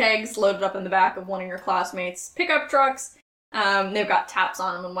 some kegs loaded up in the back of one of your classmates' pickup trucks. They've got taps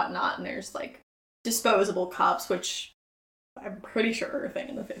on them and whatnot, and there's, disposable cups, which I'm pretty sure are a thing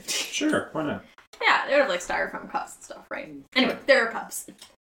in the 50s. Sure, why not? Yeah, they're styrofoam cups and stuff, right? Anyway, there are cups.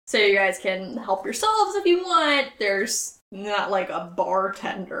 So you guys can help yourselves if you want. There's not a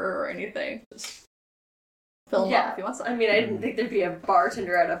bartender or anything. Just fill them up if you want some. I mean, I didn't think there'd be a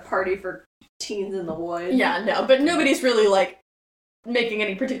bartender at a party for teens in the woods. Yeah, no, but nobody's really making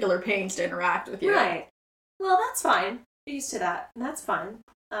any particular pains to interact with you. Right. Well, that's fine. Get used to that. And that's fine.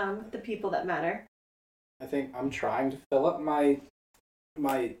 The people that matter. I think I'm trying to fill up my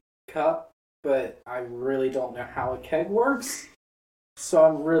cup, but I really don't know how a keg works. So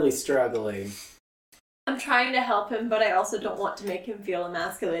I'm really struggling. I'm trying to help him, but I also don't want to make him feel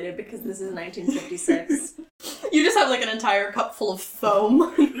emasculated because this is 1956. You just have an entire cup full of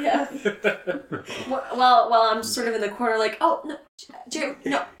foam. Yeah. While I'm just sort of in the corner, oh no, Jim,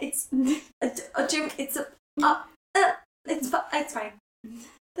 no, it's Jim, it's it's fine.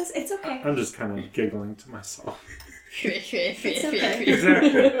 It's okay. I'm just kind of giggling to myself. It's okay.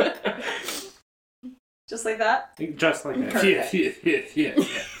 Exactly. Just like that. Just like that. Perfect. Yeah.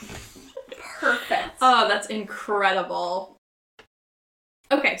 Perfect. Oh, that's incredible.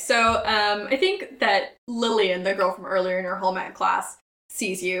 Okay, so I think that Lillian, the girl from earlier in your home ec class,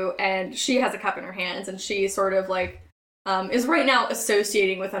 sees you, and she has a cup in her hands, and she sort of is right now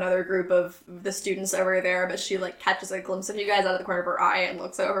associating with another group of the students over there, but she catches a glimpse of you guys out of the corner of her eye and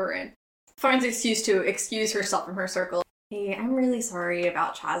looks over and finds an excuse to excuse herself from her circle. Hey, I'm really sorry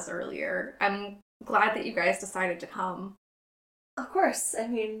about Chaz earlier. I'm glad that you guys decided to come. Of course. I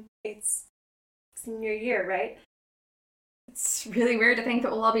mean, it's senior year, right? It's really weird to think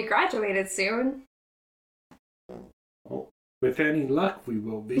that we'll all be graduated soon. Oh, with any luck, we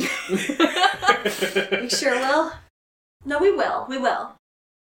will be. We sure will. No, we will. We will.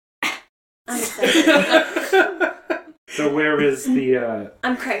 I'm excited. So where is the?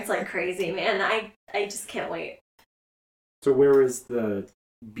 I'm cranked like crazy, man. I just can't wait. So where is the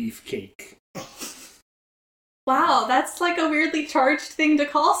beefcake? Wow, that's a weirdly charged thing to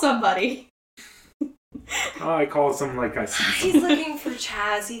call somebody. Oh, I call some like I see some. He's looking for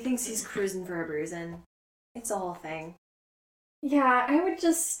Chaz. He thinks he's cruising for a bruising. It's a whole thing. Yeah, I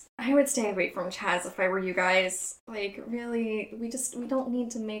would stay away from Chaz if I were you guys. Really, we don't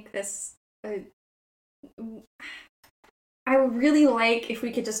need to make this I would really like if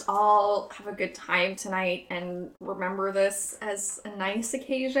we could just all have a good time tonight and remember this as a nice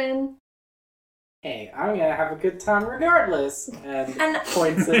occasion. Hey, I'm gonna have a good time regardless. And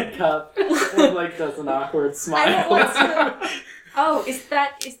points at cup and does an awkward smile. I don't want to. Oh,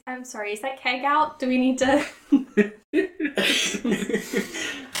 I'm sorry, is that keg out? Do we need to?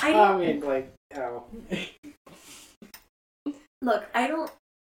 Look, I don't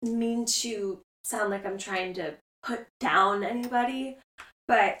mean to sound like I'm trying to put down anybody,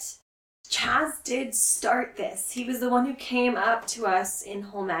 but Chaz did start this. He was the one who came up to us in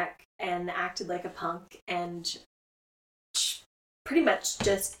home ec and acted like a punk and pretty much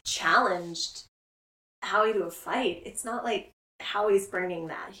just challenged Howie to a fight. It's not like Howie's bringing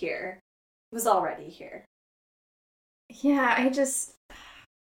that here. It was already here. Yeah, I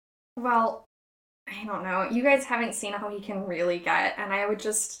don't know. You guys haven't seen how he can really get, and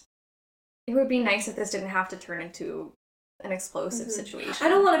it would be nice if this didn't have to turn into an explosive situation. I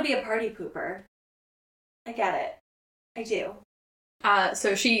don't want to be a party pooper. I get it. I do.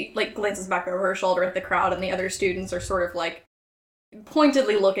 So she, glances back over her shoulder at the crowd, and the other students are sort of,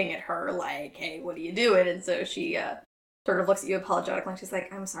 pointedly looking at her, hey, what are you doing? And so she, sort of looks at you apologetically, and she's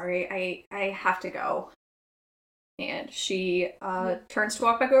like, I'm sorry, I have to go. And she, turns to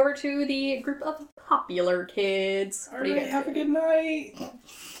walk back over to the group of popular kids. Alright, have a good night.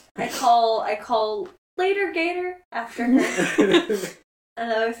 I call later Gator after her.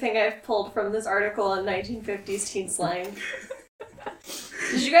 Another thing I've pulled from this article on 1950s teen slang.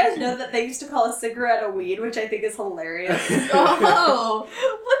 Did you guys know that they used to call a cigarette a weed, which I think is hilarious? Oh,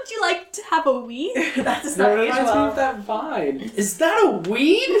 would you like to have a weed? That does not age reminds me well. of that vine. Is that a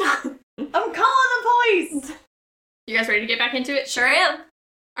weed? I'm calling the police! You guys ready to get back into it? Sure am.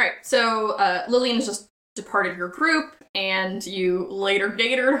 Alright, so Lillian has just departed your group, and you later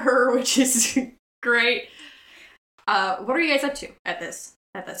gatored her, which is great. What are you guys up to at this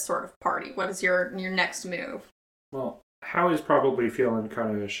sort of party? What is your next move? Well, Howie's probably feeling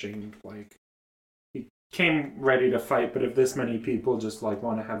kind of ashamed. He came ready to fight, but if this many people just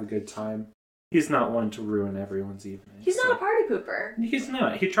want to have a good time, he's not one to ruin everyone's evening. He's not a party pooper. He's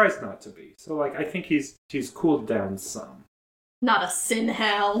not. He tries not to be. So I think he's cooled down some. Not a sin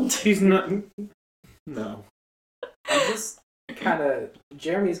hound. He's not. No. I'm just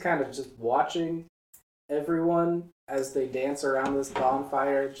Jeremy's kind of just watching everyone as they dance around this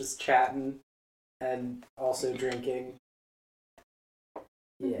bonfire, just chatting and also drinking.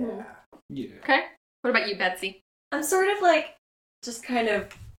 Yeah. Yeah. Okay. What about you, Betsy? I'm sort of just kind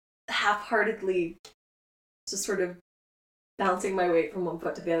of half-heartedly just sort of bouncing my weight from one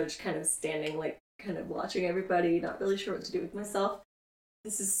foot to the other, just kind of standing, kind of watching everybody, not really sure what to do with myself.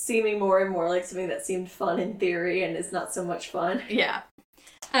 This is seeming more and more like something that seemed fun in theory and is not so much fun. Yeah.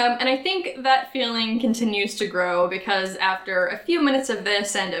 And I think that feeling continues to grow because after a few minutes of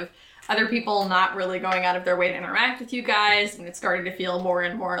this and of other people not really going out of their way to interact with you guys, and it's starting to feel more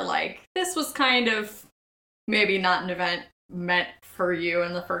and more like this was kind of maybe not an event meant for you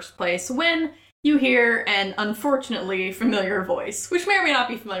in the first place, when you hear an unfortunately familiar voice, which may or may not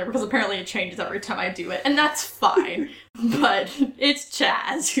be familiar because apparently it changes every time I do it, and that's fine. But it's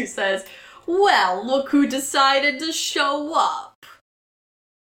Chaz who says, well, look who decided to show up.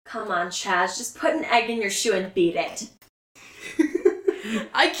 Come on, Chaz, just put an egg in your shoe and beat it.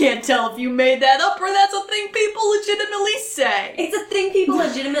 I can't tell if you made that up or that's a thing people legitimately say. It's a thing people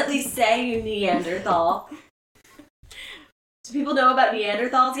legitimately say, you Neanderthal. Do people know about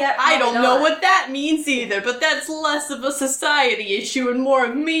Neanderthals yet? I don't know not. what that means either, but that's less of a society issue and more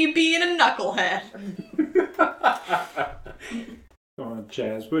of me being a knucklehead. Come on,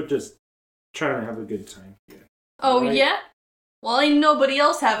 Chaz. We're just trying to have a good time here. Oh, Right? yeah? Well, ain't nobody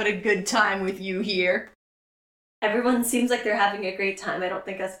else having a good time with you here. Everyone seems like they're having a great time. I don't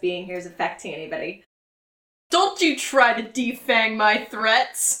think us being here is affecting anybody. Don't you try to defang my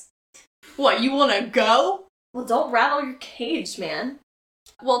threats. What, you wanna go? Well, don't rattle your cage, man.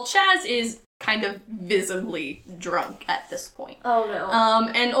 Well, Chaz is kind of visibly drunk at this point. Oh,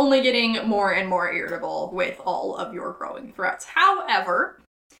 no. And only getting more and more irritable with all of your growing threats. However,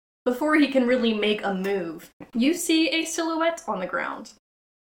 before he can really make a move, you see a silhouette on the ground.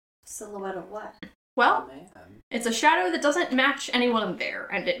 Silhouette of what? Well, Oh, man. it's a shadow that doesn't match anyone there,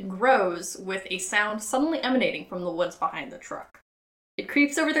 and it grows with a sound suddenly emanating from the woods behind the truck. It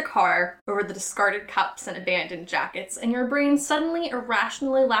creeps over the car, over the discarded cups and abandoned jackets, and your brain suddenly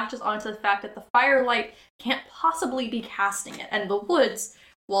irrationally latches onto the fact that the firelight can't possibly be casting it, and the woods,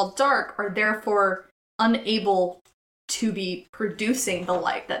 while dark, are therefore unable to be producing the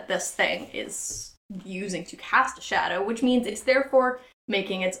light that this thing is using to cast a shadow, which means it's therefore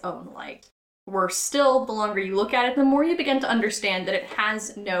making its own light. Worse still, the longer you look at it, the more you begin to understand that it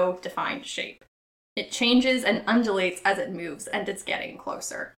has no defined shape. It changes and undulates as it moves, and it's getting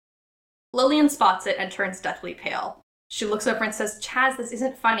closer. Lillian spots it and turns deathly pale. She looks over and says, Chaz, this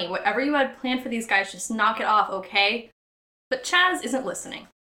isn't funny. Whatever you had planned for these guys, just knock it off, okay? But Chaz isn't listening.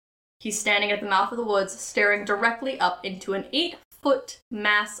 He's standing at the mouth of the woods, staring directly up into an 8-foot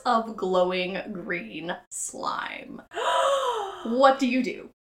mass of glowing green slime. What do you do?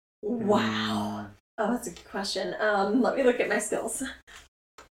 Wow. Oh, that's a good question. Let me look at my skills.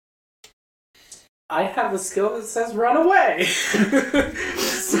 I have a skill that says run away.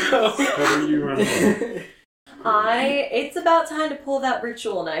 So How do you run away? It's about time to pull that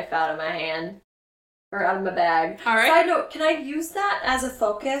ritual knife out of my hand. or out of my bag. All right. Side note, can I use that as a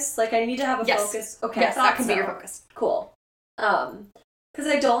focus? Like, I need to have a Yes. focus. Okay, Yes, I that thought can be so. your focus. Cool. Because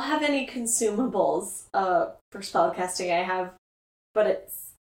I don't have any consumables for spellcasting. I have,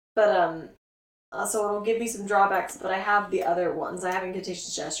 so it'll give me some drawbacks. But I have the other ones. I have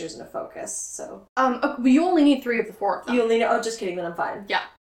incantations, gestures, and a focus. So You only need 3 of the 4 of them. you only know. Oh, just kidding. Then I'm fine. Yeah.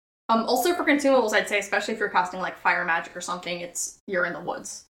 Also for consumables, I'd say, especially if you're casting like fire magic or something, you're in the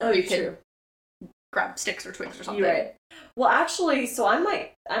woods. Oh, You true. can grab sticks or twigs or something. You're right. Well, actually, so I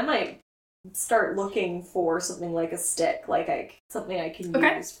might start looking for something like a stick, something I can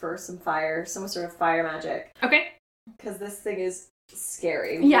use for some sort of fire magic. Okay. Because this thing is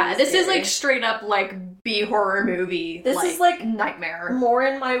scary. Yeah, really this is scary. like straight up like B horror movie. This is like nightmare. more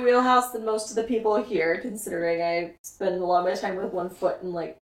in my wheelhouse than most of the people here, considering I spend a lot of my time with one foot in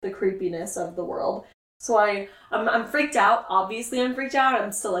like the creepiness of the world. So I'm freaked out. Obviously, I'm freaked out.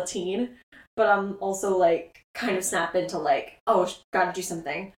 I'm still a teen, but I'm also like kind of snap into like, oh, gotta do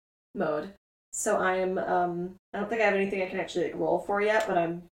something mode. So I'm I don't think I have anything I can actually like roll for yet, but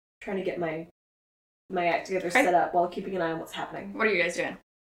I'm trying to get my act together, set up while keeping an eye on what's happening. What are you guys doing?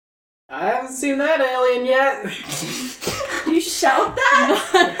 I haven't seen that alien yet. You shout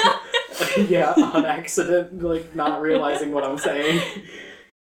that? Yeah, on accident, like not realizing what I'm saying.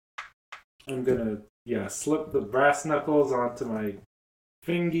 I'm gonna, slip the brass knuckles onto my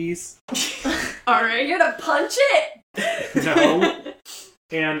fingies. Alright. You're gonna punch it? No.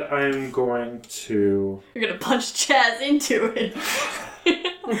 And I'm going to... You're gonna punch Chaz into it.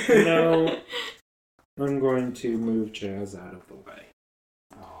 No. I'm going to move Jazz out of the way.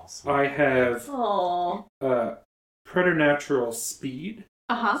 Awesome. I have Aww. preternatural speed,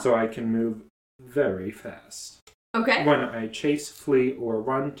 so I can move very fast. Okay. When I chase, flee, or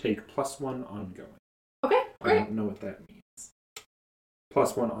run, take +1 ongoing. Okay, I great. don't know what that means.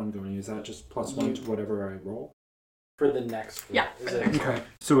 +1 ongoing, is that just +1 to whatever I roll? For the next one. Yeah. Okay.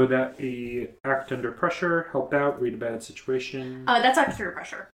 So would that be act under pressure, help out, read a bad situation? That's act under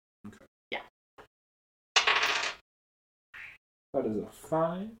pressure. Okay. Yeah. That is a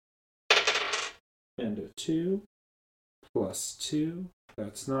 5. And a 2. +2.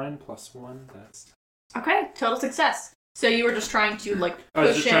 That's 9. +1. That's 10. Okay, total success. So you were just trying to like I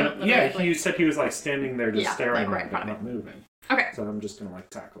was push just in. trying to, yeah, he said he was like standing there just staring like right at in front me, of not moving. Okay. So I'm just gonna like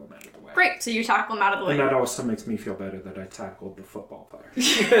tackle him out of the way. Great. So you tackle him out of the way. And that also makes me feel better that I tackled the football player.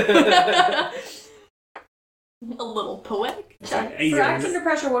 A little poetic. It's like, hey, For you act under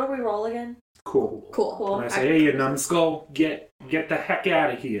pressure, what do we roll again? cool. Cool. And I say, hey, you numbskull, get the heck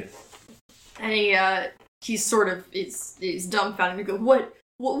out of here. And he's sort of is dumbfounded. He goes,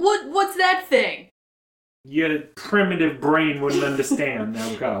 what's that thing? Your primitive brain wouldn't understand.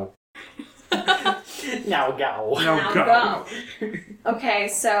 Now go. Now go. Now go. Okay,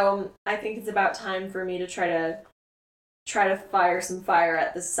 so I think it's about time for me to try to fire some fire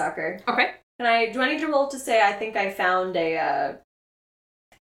at this sucker. Okay. Do I need to roll to say I think I found a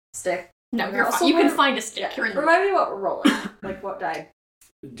stick? No, you're Also, fine. You can what- find a stick. Yeah. You're in the Remind me what we're rolling. Like what die?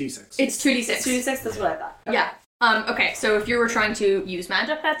 D6. It's 2d6. 2d6, that's what I thought. Okay. Yeah. Okay, so if you were trying to use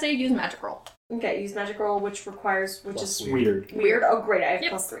magic, that's a use magic roll. Okay, use magic roll, which Plus is weird. weird. Oh, great, I have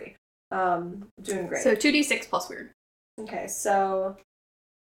Yep. +3. Doing great. So 2d6 plus weird. Okay, so...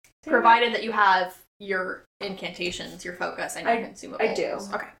 Provided that you have your incantations, your focus, and your consumables. I do.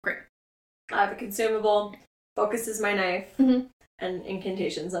 Okay, great. I have a consumable, focus is my knife, Mhm. and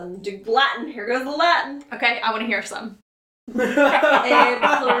incantations. I'm doing Latin. Here goes the Latin. Okay, I want to hear some. E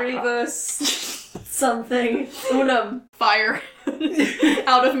pluribus something unum. Fire.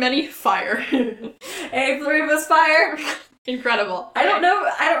 Out of many, fire. E pluribus fire. Incredible. I don't know.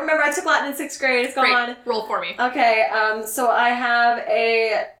 I don't remember. I took Latin in 6th grade. It's gone. Great. Roll for me. Okay. So I have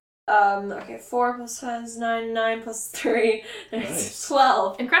a 4 plus 5 is 9. 9 plus 3 is Nice.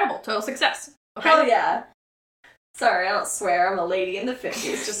 12. Incredible. Total success. Okay. Hell yeah. Sorry, I don't swear. I'm a lady in the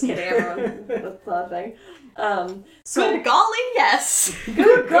 50s. Just kidding, everyone. That's the thing. So Good golly, yes.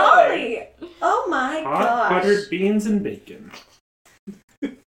 good golly. Oh my Hot gosh. buttered beans and bacon.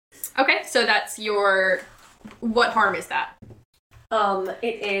 Okay, so that's your... What harm is that?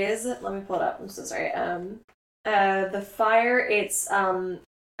 It is. Let me pull it up. I'm so sorry. The fire. It's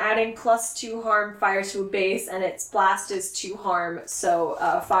adding +2 harm fire to a base, and its blast is 2 harm. So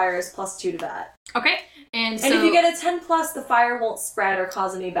fire is +2 to that. Okay, and so... And if you get a 10+, the fire won't spread or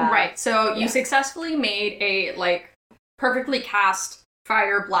cause any bad. Right, so you Yeah. successfully made a, perfectly cast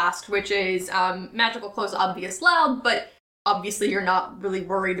fire blast, which is magical, close, obvious, loud, but obviously you're not really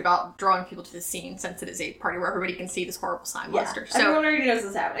worried about drawing people to the scene since it is a party where everybody can see this horrible slime Yeah. monster. So, Everyone already knows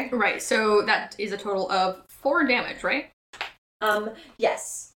what's happening. right, so that is a total of 4 damage, right?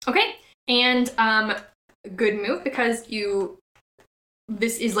 Yes. Okay, And good move, because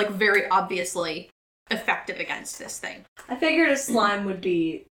this is like very obviously effective against this thing. I figured a slime would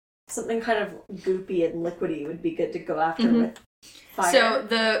be something kind of goopy and liquidy would be good to go after with fire. So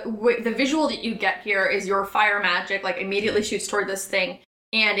the visual that you get here is your fire magic like immediately shoots toward this thing,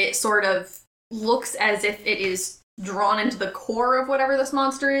 and it sort of looks as if it is drawn into the core of whatever this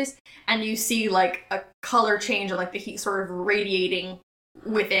monster is, and you see like a color change and like the heat sort of radiating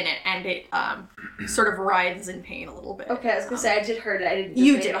within it, and it sort of writhes in pain a little bit. Okay, I was gonna say I did heard it. I didn't.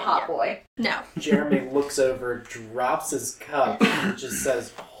 You Just did a hot boy. No. Jeremy looks over, drops his cup, and just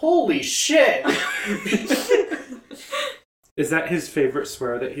says, "Holy shit!" Is that his favorite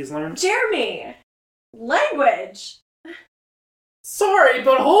swear that he's learned? Jeremy, language. Sorry,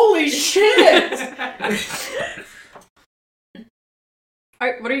 but holy shit!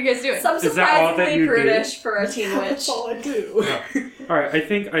 Alright, what are you guys doing? Some Is that all that surprisingly you do? prudish for a teen witch. That's all I do. All right, I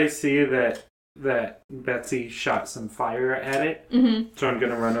think I see that Betsy shot some fire at it. Mm-hmm. So I'm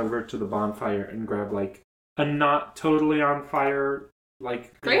gonna run over to the bonfire and grab like a not totally on fire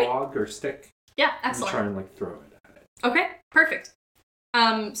like Great. log or stick Yeah, and excellent. try and like throw it at it. Okay, perfect.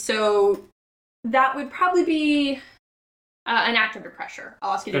 So that would probably be an act under pressure.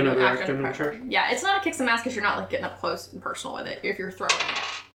 I'll ask you to do an Another act act under under pressure. pressure? Yeah, it's not a kick some ass because you're not like getting up close and personal with it if you're throwing it.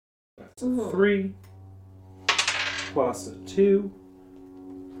 That's a 3 plus a 2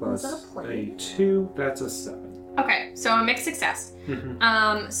 plus that a a plane? 2. That's a 7. Okay, so a mixed success.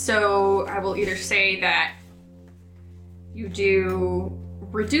 Mhm. So I will either say that you do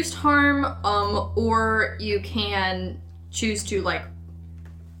reduced harm, or you can choose to like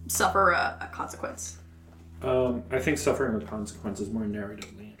suffer a consequence. I think suffering a consequence is more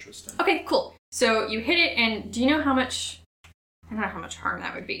narratively interesting. Okay, cool. So you hit it, and do you know how much? I don't know how much harm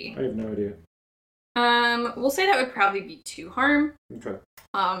that would be. I have no idea. We'll say that would probably be 2 harm. Okay.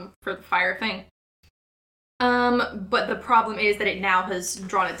 For the fire thing. But the problem is that it now has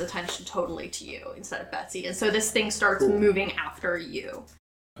drawn its attention totally to you instead of Betsy, and so this thing starts Cool. moving after you.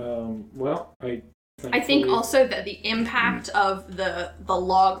 Well, I I think also that the impact of the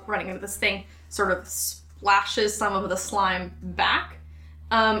log running into this thing sort of splashes some of the slime back,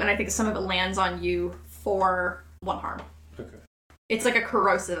 and I think some of it lands on you for 1 harm. Okay. It's like a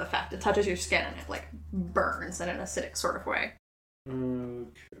corrosive effect. It touches your skin and it like burns in an acidic sort of way.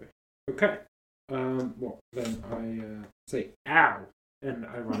 Okay. Well, then I say ow, and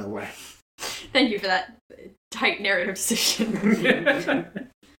I run away. Thank you for that tight narrative decision.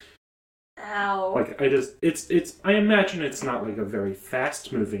 Ow. Like I imagine it's not like a very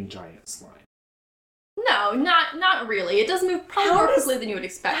fast-moving giant slime. No, not really. It does move probably How more does- quickly than you would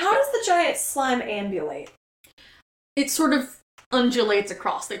expect. How does the giant slime ambulate? It sort of undulates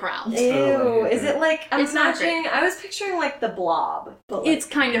across the ground. Ew. Oh, Is it like, I'm It's not imagining, I was picturing like the blob. But like, It's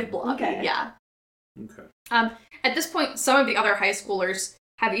kind of blobby, Okay. yeah. Okay. At this point, some of the other high schoolers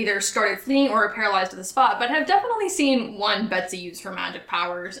have either started fleeing or are paralyzed at the spot, but have definitely seen Betsy use her magic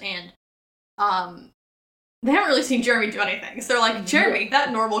powers, and they haven't really seen Jeremy do anything. So they're like, Jeremy,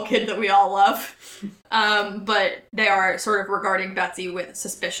 that normal kid that we all love. But they are sort of regarding Betsy with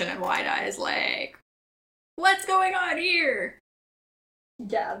suspicion and wide eyes, like, what's going on here?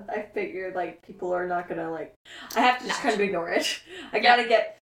 Yeah, I figured like people are not gonna like. I have to just Nah. kind of ignore it. I Yeah. gotta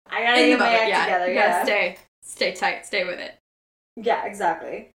get my Think about it, act together. You gotta stay tight, stay with it. Yeah,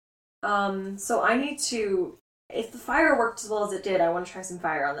 exactly. So I need to. If the fire worked as well as it did, I want to try some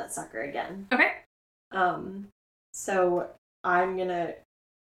fire on that sucker again. Okay. So I'm gonna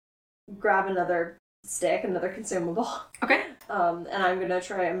grab another stick, another consumable. Okay. And I'm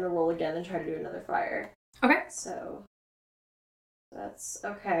gonna roll again and try to do another fire. Okay. So that's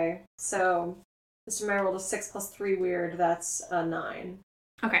okay. So this time I rolled a 6 plus 3 weird, that's a 9.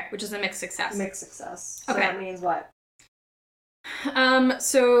 Okay, which is a mixed success. Mixed success. So Okay. that means what?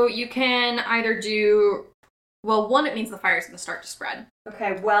 So you can either do, well, 1, it means the fire's gonna start to spread.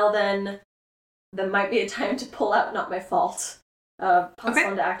 Okay, well then that might be a time to pull out Not My Fault. Plus Okay.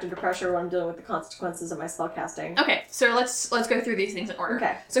 1 to act under pressure when I'm dealing with the consequences of my spell casting. Okay, so let's go through these things in order.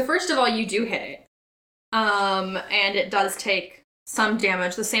 Okay. So first of all, you do hit it. And it does take some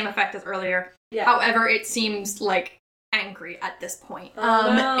damage, the same effect as earlier. Yeah. However, it seems like angry at this point.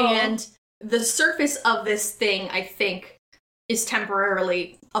 Oh, no. And the surface of this thing, I think, is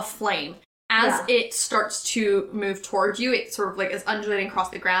temporarily aflame. As it starts to move towards you, it sort of like is undulating across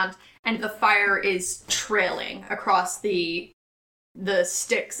the ground, and the fire is trailing across the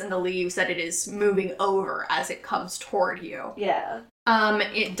sticks and the leaves that it is moving over as it comes toward you. Yeah.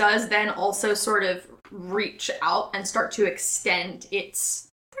 It does then also sort of reach out and start to extend they're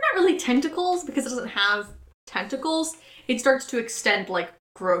not really tentacles because it doesn't have tentacles. It starts to extend like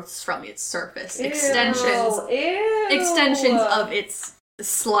growths from its surface. Ew. Extensions of its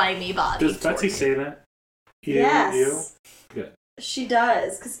slimy body. Does Betsy towards say that? Ew, Yes. ew? Good. She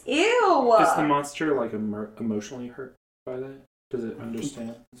does, because ew! Is the monster, like, emotionally hurt by that? Does it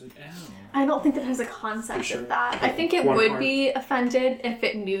understand? It's like, ow. I don't think it has a concept Sure. of that. I think it One would part. be offended if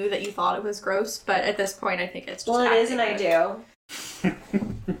it knew that you thought it was gross, but at this point I think it's just Well, it is, acting and I out. do.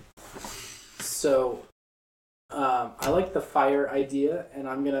 So, I like the fire idea, and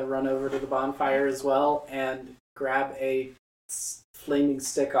I'm gonna run over to the bonfire as well and grab a flaming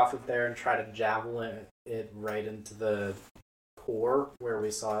stick off of there and try to javelin it right into the core where we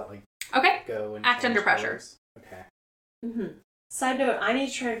saw it like Okay. go and Act change under pressure. colors. Okay. Mm-hmm. Side note, I need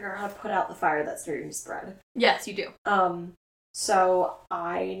to try to figure out how to put out the fire that's starting to spread. Yes, you do. So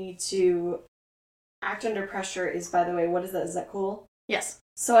I need to act under pressure is, by the way, what is that? Is that cool? Yes.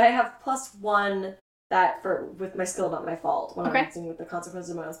 So I have +1 that with my skill, not my fault, when Okay. I'm using with the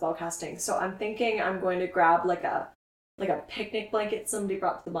consequences of my own spell casting. So I'm thinking I'm going to grab like a picnic blanket somebody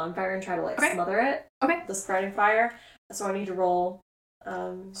brought to the bonfire and try to Okay. smother it. Okay. The spreading fire. So I need to roll.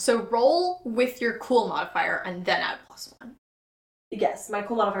 So roll with your cool modifier and then add +1. Yes, my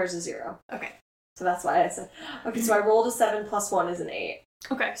cool modifier is a 0. Okay. So that's why I said. Okay, so I rolled a 7 +1 is an 8.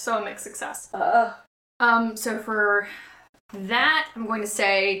 Okay, so a mixed success. Uh, So for that, I'm going to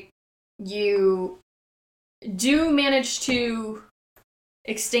say you do manage to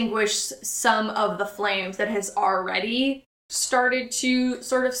extinguish some of the flames that has already started to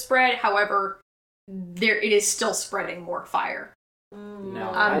sort of spread. However, it is still spreading more fire.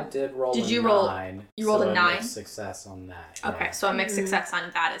 No, I did roll did a you roll- 9. you rolled a 9? Mixed success on that. Okay, yeah. so a mixed success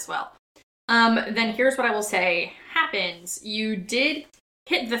on that as well. Then here's what I will say happens. You did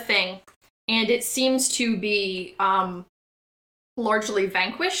hit the thing, and it seems to be largely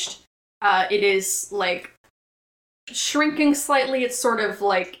vanquished. It is like shrinking slightly. It's sort of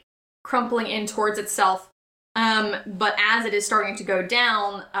like crumpling in towards itself. But as it is starting to go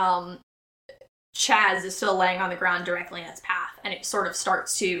down, Chaz is still laying on the ground directly in its path, and it sort of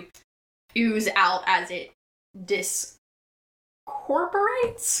starts to ooze out as it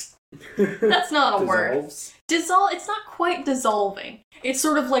discorporates? That's not a word. Dissolves? It's not quite dissolving. It's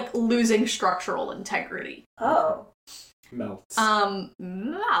sort of like losing structural integrity. oh. Melts.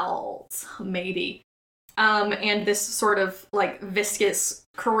 Melt, maybe. And this sort of like viscous,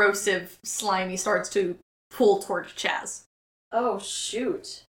 corrosive, slimy starts to pull toward Chaz. Oh,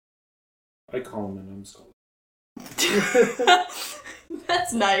 shoot. I call him an numbskull.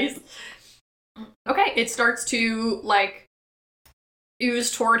 That's nice. Okay, it starts to like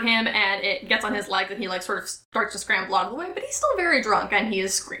ooze toward him, and it gets on his legs, and he like sort of starts to scramble out of the way, but he's still very drunk, and he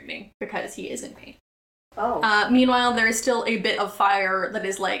is screaming because he is in pain. Oh. Meanwhile, there is still a bit of fire that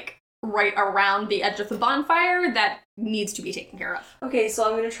is like right around the edge of the bonfire that needs to be taken care of. Okay, so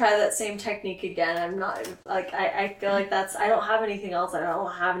I'm gonna try that same technique again. I'm not, like, I feel like I don't have anything else. I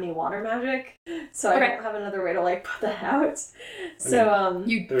don't have any water magic, so Okay. I don't have another way to, like, put that out. So,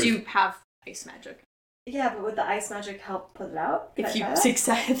 You do have ice magic. yeah, but would the ice magic help put it out? Can I If you try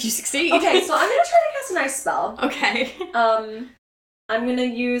that? succeed. Okay, so I'm gonna try to cast an ice spell. Okay. I'm gonna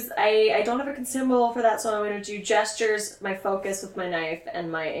use, I don't have a consumable for that, so I'm gonna do gestures, my focus with my knife, and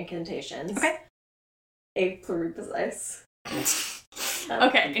my incantations. Okay. A pluribus ice.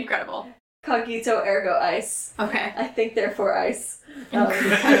 Okay, incredible. Cogito ergo ice. Okay. I think therefore ice.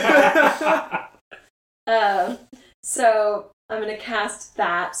 So I'm gonna cast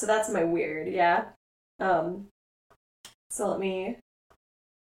that. So that's my weird, yeah. So let me.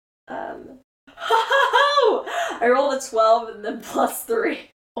 I rolled a 12 and then +3.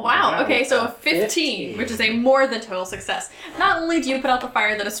 Wow, okay, so a 15, 15. which is a more than total success. Not only do you put out the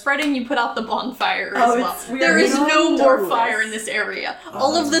fire that is spreading, you put out the bonfire as Oh, well. it's weird. There is We no don't more know fire this. in this area.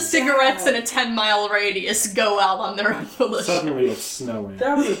 All of the cigarettes in a 10-mile radius go out on their own volition. Suddenly it's snowing.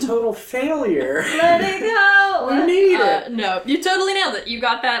 That was a total failure. Let it go! We need it. No, you totally nailed it. You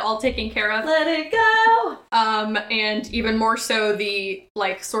got that all taken care of. Let it go! And even more so, the,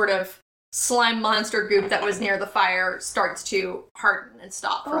 like, sort of slime monster goop that was near the fire starts to harden and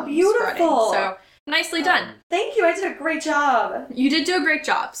stop Oh, from beautiful. spreading. So, nicely done. Thank you, I did a great job. You did do a great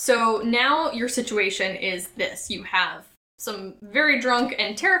job. So now your situation is this. You have some very drunk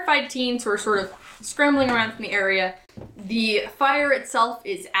and terrified teens who are sort of scrambling around in the area. The fire itself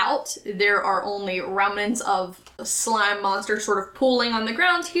is out. There are only remnants of a slime monster sort of pooling on the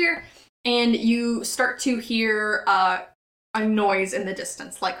ground here. And you start to hear a noise in the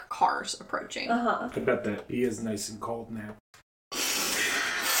distance, like cars approaching. Uh-huh. I bet that bee is nice and cold now.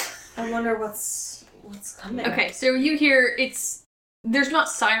 I wonder what's coming. Okay, so you hear there's not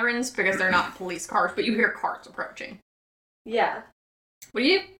sirens because they're not police cars, but you hear cars approaching. Yeah. What do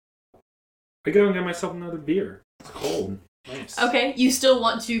you? I go and get myself another beer. It's cold. Nice. Okay, you still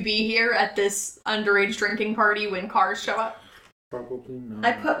want to be here at this underage drinking party when cars show up? Probably not.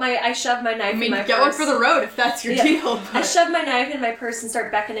 I shove my knife I mean, in my go purse. for the road if that's your deal. I But... shove my knife in my purse and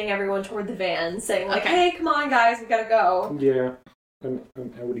start beckoning everyone toward the van, saying like, Okay. "Hey, come on, guys, we gotta go." Yeah. I'm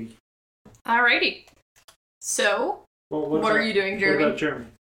outie. Alrighty. So, Well, what are you doing, Jeremy? What about Jeremy?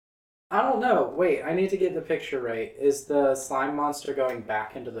 I don't know. Wait, I need to get the picture right. Is the slime monster going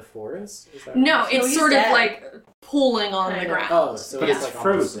back into the forest? Is that No, what No, it's he's sort dead. of like pulling on the Kind of. ground. Oh, so But it's it's like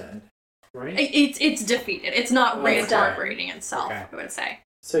almost frozen. dead. Right? It's defeated. It's not Oh, it's done. reincorporating itself, Okay. I would say.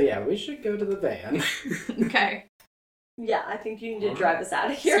 So yeah, we should go to the van. Okay. Yeah, I think you need to drive us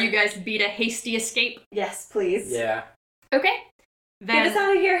out of here. So you guys beat a hasty escape. Yes, please. Yeah. Okay. Get us Then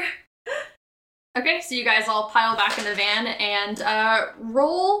out of here. okay, so you guys all pile back in the van and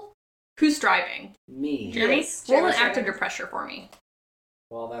roll. Who's driving? Me. Jeremy? Yes, Roll an Jeremy's act driving. under pressure for me.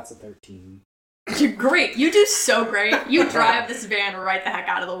 Well, that's a 13. Great. You do so great. You drive this van right the heck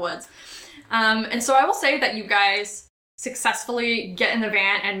out of the woods. And so I will say that you guys successfully get in the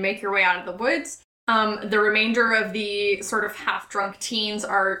van and make your way out of the woods. The remainder of the sort of half-drunk teens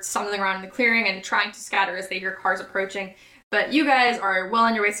are stumbling around in the clearing and trying to scatter as they hear cars approaching. But you guys are well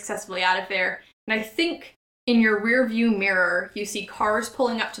on your way successfully out of there. And I think in your rear view mirror, you see cars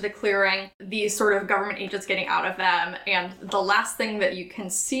pulling up to the clearing, these sort of government agents getting out of them, and the last thing that you can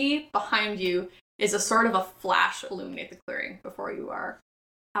see behind you is a sort of a flash illuminate the clearing before you are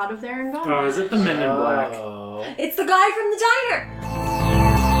out of there and gone. Oh, is it the Men in Black? Oh. It's the guy from the diner.